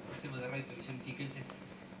 del Sistema de Radio y Televisión Mexiquense.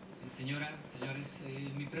 Señores,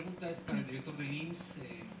 mi pregunta es para el director del IMSS,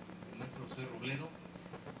 el maestro José Robledo.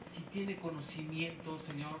 Si tiene conocimiento,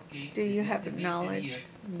 señor, que Do you desde have hace 20 knowledge días,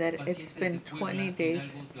 that it's pacientes been de Puebla, 20 days,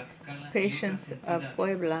 Hidalgo, Tlaxcala y patients otras of entidades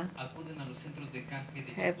Puebla acuden a los centros de canje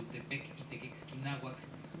de have- Chapultepec y Tequexquináhuac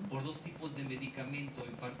por dos tipos de medicamento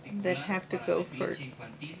en that particular have to para go la for epilepsia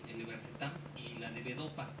infantil, el Levetiracetam y la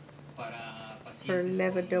levodopa para for pacientes con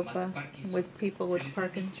levodopa Parkinson. with people with Se les ha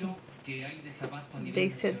Parkinson's? dicho que hay desabasto a nivel They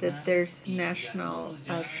said that nacional there's y national algunos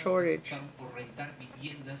ya shortage, optaron por rentar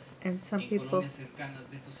viviendas and some en people colonias cercanas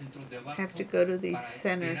de estos centros de abasto have to go to these para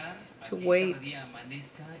centers esperar a to que wait cada día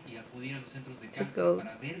amanezca y acudir a los centros de to canje go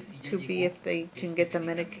para ver si ya to be llegó if they can este get the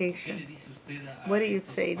medicamento. ¿Qué medication. le dice usted a What do you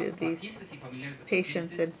estos say to these pacientes y familiares de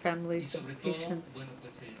patients and pacientes? Y families of sobre todo, patients? bueno,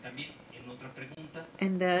 pues también en otra pregunta,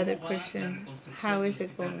 And the other ¿cómo va la question, reconstrucción how del is it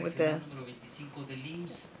hospital going with regional número 25 del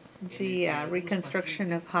IMSS? the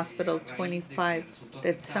reconstruction of Hospital 25,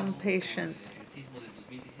 that some patients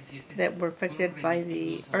that were affected by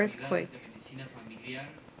the earthquake,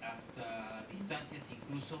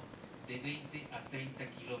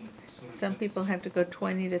 some people have to go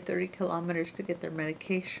 20 to 30 kilometers to get their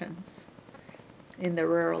medications in the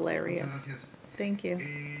rural areas. Thank you.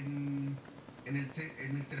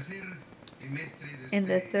 In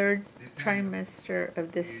the third trimester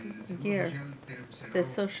of this year, the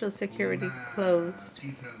Social Security closed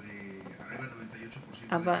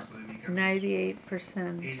about 98%,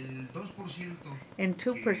 and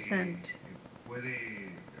 2%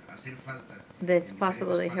 that's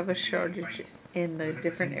possible they have a shortage in the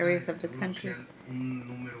different areas of the country.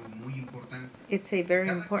 It's a very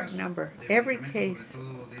important number. Every case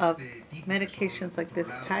of medications like this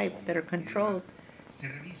type that are controlled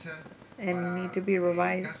and need to be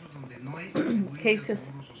revised, cases,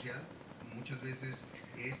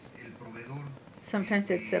 sometimes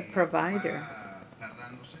it's a provider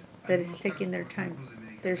that is taking their time.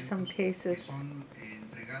 There's some cases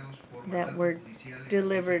that were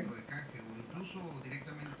delivered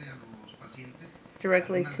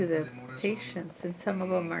directly to the patients, and some of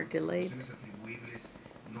them are delayed.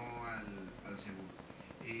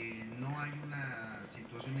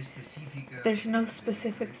 There's no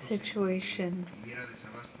specific situation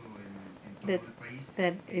that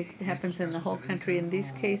it happens in the whole country. In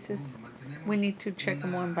these cases, we need to check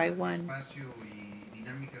them one by one.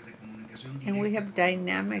 And we have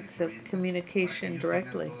dynamics of communication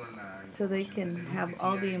directly, so they can have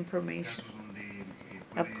all the information.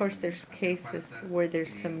 Of course, there's cases where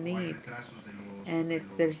there's some need, and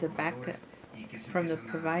there's a backup from the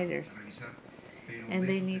providers. and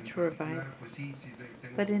they need to revise.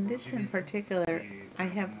 But in this in particular, I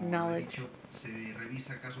have knowledge,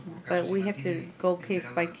 but we have to go case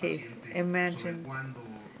by case. Imagine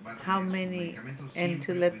how many, and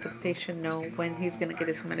to let the patient know when he's going to get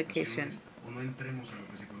his medication,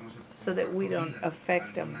 so that we don't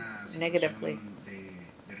affect them negatively.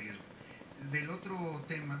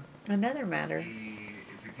 Another matter,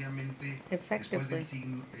 effectively,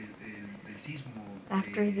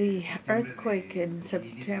 after the earthquake in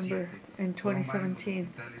September in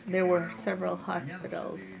 2017, there were several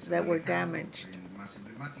hospitals that were damaged.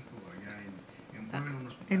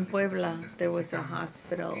 In Puebla, there was a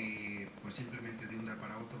hospital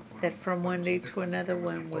that from one day to another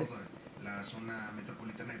one was,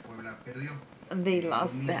 they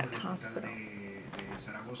lost that hospital.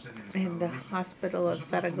 And the hospital of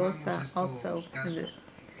Zaragoza also.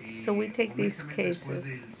 So we take these cases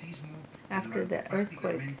after the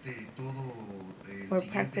earthquake, or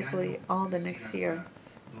practically all the next year.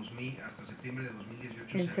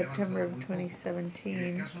 In September of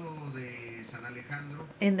 2017,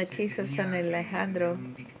 in the case of San Alejandro,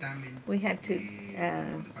 we had to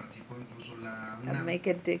make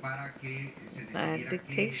a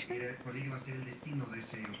dictation.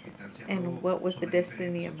 And what was the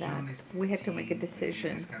destiny of that? We had to make a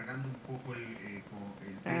decision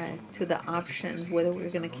to the options whether we were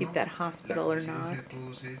going to keep that hospital or not.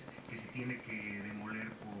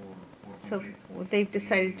 So they've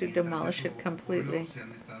decided to demolish it completely.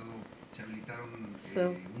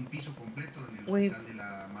 So we've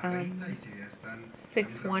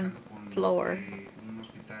fixed one floor,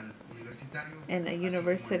 and a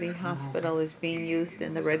university hospital is being used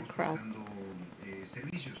in the Red Cross,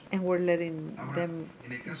 and we're letting them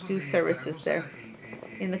do services there.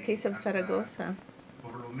 In the case of Zaragoza,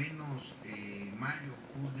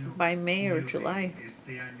 by May or July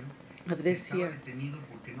of this year,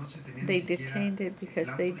 they detained it because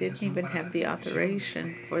they didn't even have the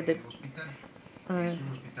authorization for the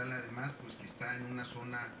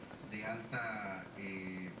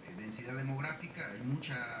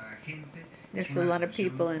there's a lot of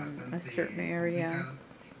people in a certain area.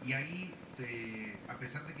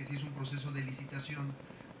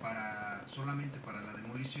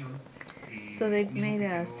 So they've made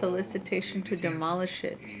a solicitation to demolish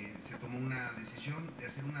it.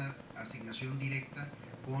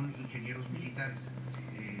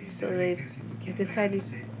 So they decided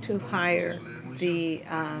to hire the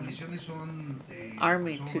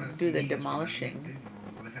army to do the demolishing.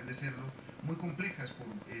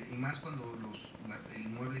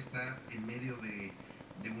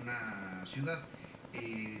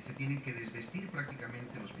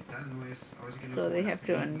 So they have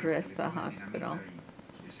to undress the hospital.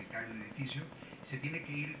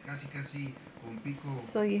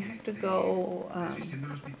 So you have to go.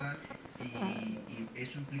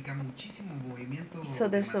 So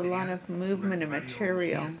there's a lot of movement and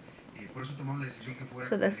material.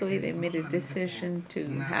 So that's why they made a decision to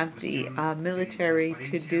have the military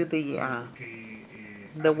to do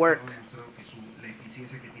the work,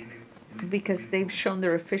 because they've shown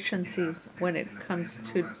their efficiency when it comes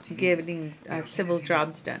to getting civil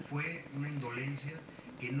jobs done.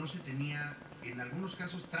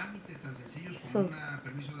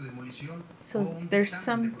 So there's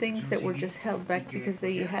some things that were just held back because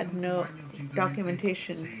they had no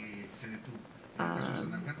documentation,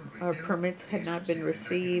 or permits had not been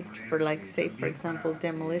received for, like, say, for example,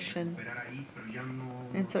 demolition.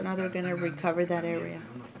 And so now they're going to recover that area.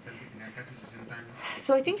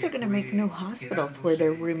 So I think they're going to make new hospitals where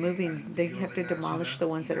they're removing, they have to demolish the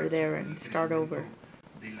ones that are there and start over.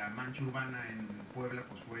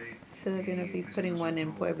 So they're going to be putting one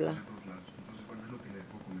in Puebla.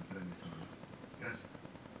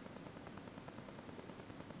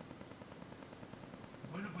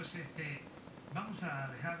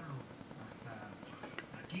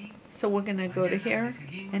 So we're going to go to here,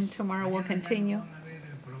 and tomorrow we'll continue.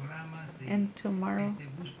 And tomorrow,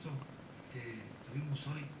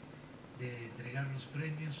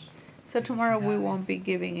 so tomorrow we won't be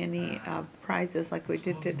giving any prizes like we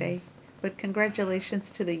did today, but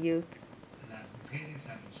congratulations to the youth,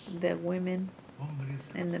 the women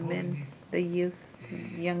and the men, the youth,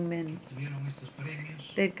 young men.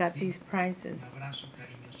 They got these prizes,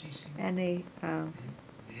 and a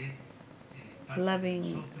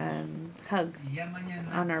loving hug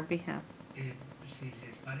on our behalf.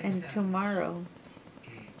 And tomorrow,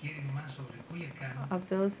 of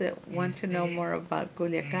those that want to know more about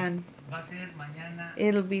Culiacán,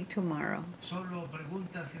 it'll be tomorrow.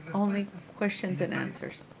 Only questions and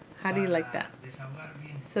answers. How do you like that? Desahogar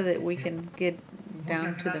bien. So that we can get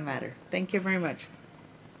down to the matter. Thank you very much.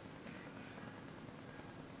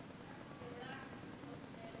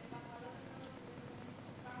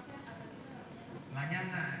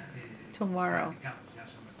 Mañana, Tomorrow, platicamos ya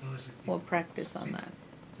sobre todo ese tipo. we'll practice on that.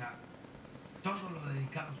 O sea, todo lo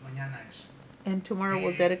dedicamos mañana a eso. And tomorrow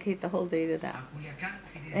we'll dedicate the whole day to that. A Culiacán,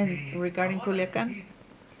 y And desde regarding ahora Culiacán, decir,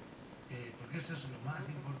 porque esto es lo más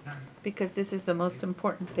importante, because this is the most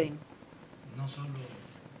important thing, no solo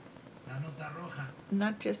la nota roja,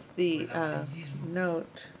 not just the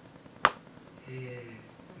note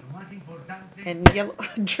lo más importante and yellow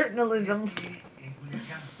journalism, es que en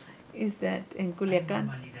Culiacán is that in hay Culiacán,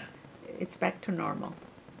 normalidad. it's back to normal.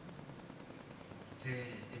 Se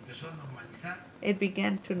empezó a normalizar. It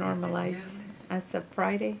began to normalize as of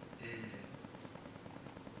Friday,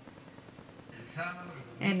 El sábado,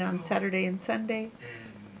 el and on domingo, Saturday and Sunday,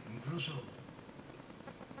 incluso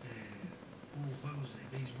hubo juegos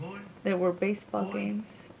de béisbol. there were baseball games.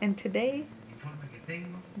 And today, El informe que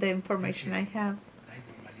tengo the information I have hay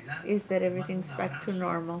normalidad. is that Mando everything's un back to abrazo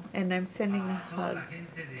normal. And I'm sending a a toda hug la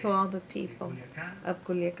gente de to all the people Culiacán, of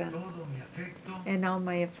Culiacán, todo mi afecto, and all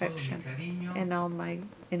my todo mi affection cariño, and all my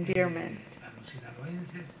endearment a los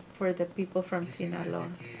sinaloenses, for the people from decirles de Sinaloa.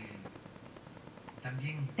 que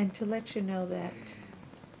también And to let you know that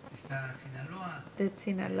está Sinaloa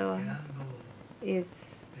Sinaloa quedando is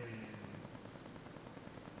pues,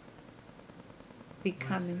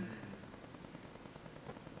 becoming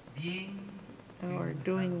bien, or sin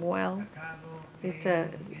doing estar well. destacado It's en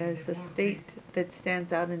el a deporte. state that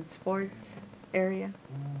stands out in sports area.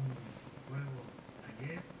 Un juego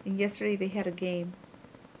ayer, And yesterday they had a game,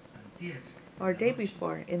 antier, or en la day noche,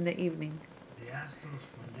 before in the evening, de Astros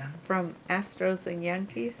con Yankees. from Astros and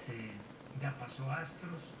Yankees. Ya pasó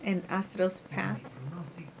Astros. And Astros Hice mi passed.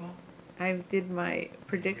 pronóstico I did my desde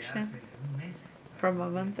prediction hace un mes, from a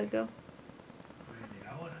month ago, desde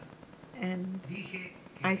ahora. and Dije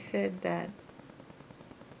I que said that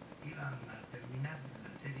iban a terminar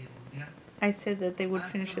la Serie Mundial I said that they would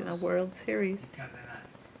finish in the Astros World Series, y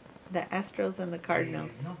Cardenales. the Astros and the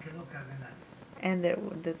Cardinals, No quedó Cardenales, and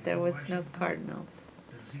that there was no Cardinals.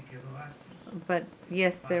 pero sí quedó Astros. But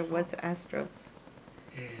yes, there was Astros.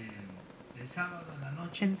 El sábado en la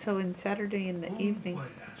noche, And so on Saturday in the un evening,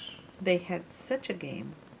 juegazo they had such a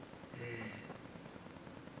game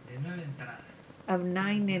de 9 entradas. of Tuve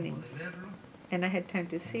 9 tiempo innings, de verlo and I had time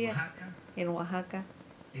to see en it Oaxaca. in Oaxaca.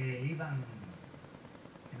 Iban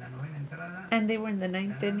en la novena entrada, And they were in the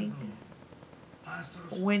ninth ganando inning,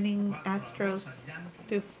 Astros winning 4-2 Astros al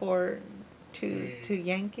Yankee. 2-4 to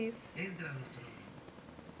Yankees. Entra nuestro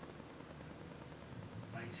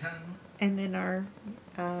paisano And then our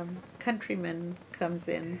countryman comes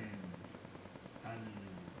in,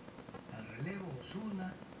 al relevo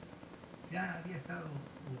Osuna. Ya había estado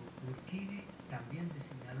Urquidi, también de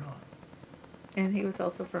Sinaloa. and he was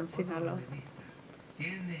also from Otro Sinaloa. relevista.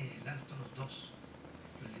 Tiene el Astros 2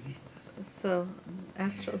 relevistas So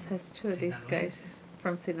Astros has 2 of these guys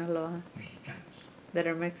from Sinaloa mexicanos. that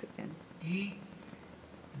are Mexican. Y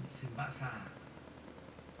se envasa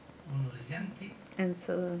uno de Yankee And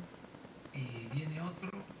so, y viene otro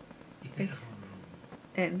y pega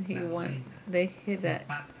jonrón. and he La won. novena. They hit Se a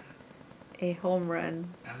empata, home run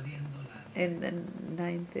abriendo la in the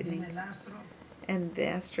ninth Viene inning. el Astro And the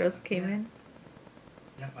Astros came in,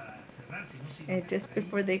 ya para cerrar, si no sigue and just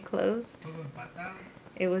before they closed, juego empatado,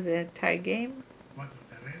 it was a tie game, 4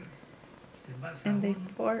 carreras, se envasa and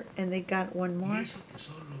uno, they got one y more, eso que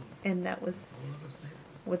solo, and that was, con todo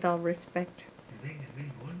respeto, with all respect, se ve en el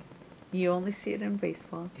béisbol. you only see it in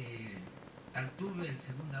baseball. Altuve en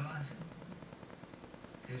segunda base,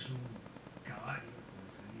 que es un caballo,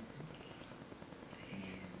 como se dice, en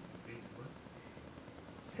el béisbol.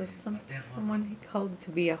 So Batea jonrón. someone he called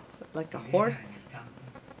to be like a Y deja horse. en el campo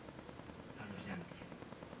a los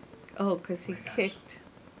Yankees. Oh, because he Juegazo. kicked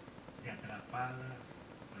De atrapadas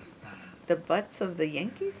hasta the butts of the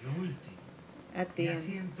Yankees lo último. at Y the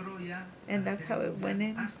así end. entró ya And la that's how Serie it went Mundial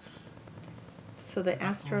in. Astros. So the Va con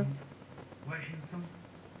Astros, Washington,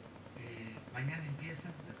 mañana empieza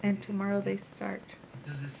la and Serie tomorrow they Mundial. start.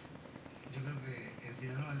 Entonces, yo creo que en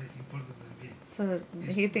Sinaloa les importa también. So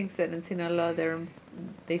he thinks that in Sinaloa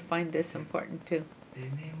they find this important too.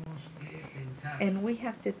 Tenemos que pensar And we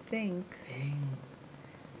have to think en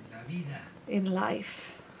la vida, in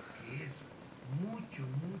life, que es mucho,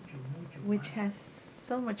 mucho, mucho which más has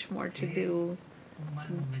so much more to que do un mal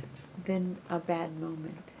momento. than a bad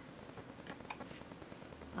moment.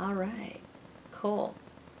 All right, cool.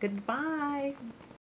 Goodbye.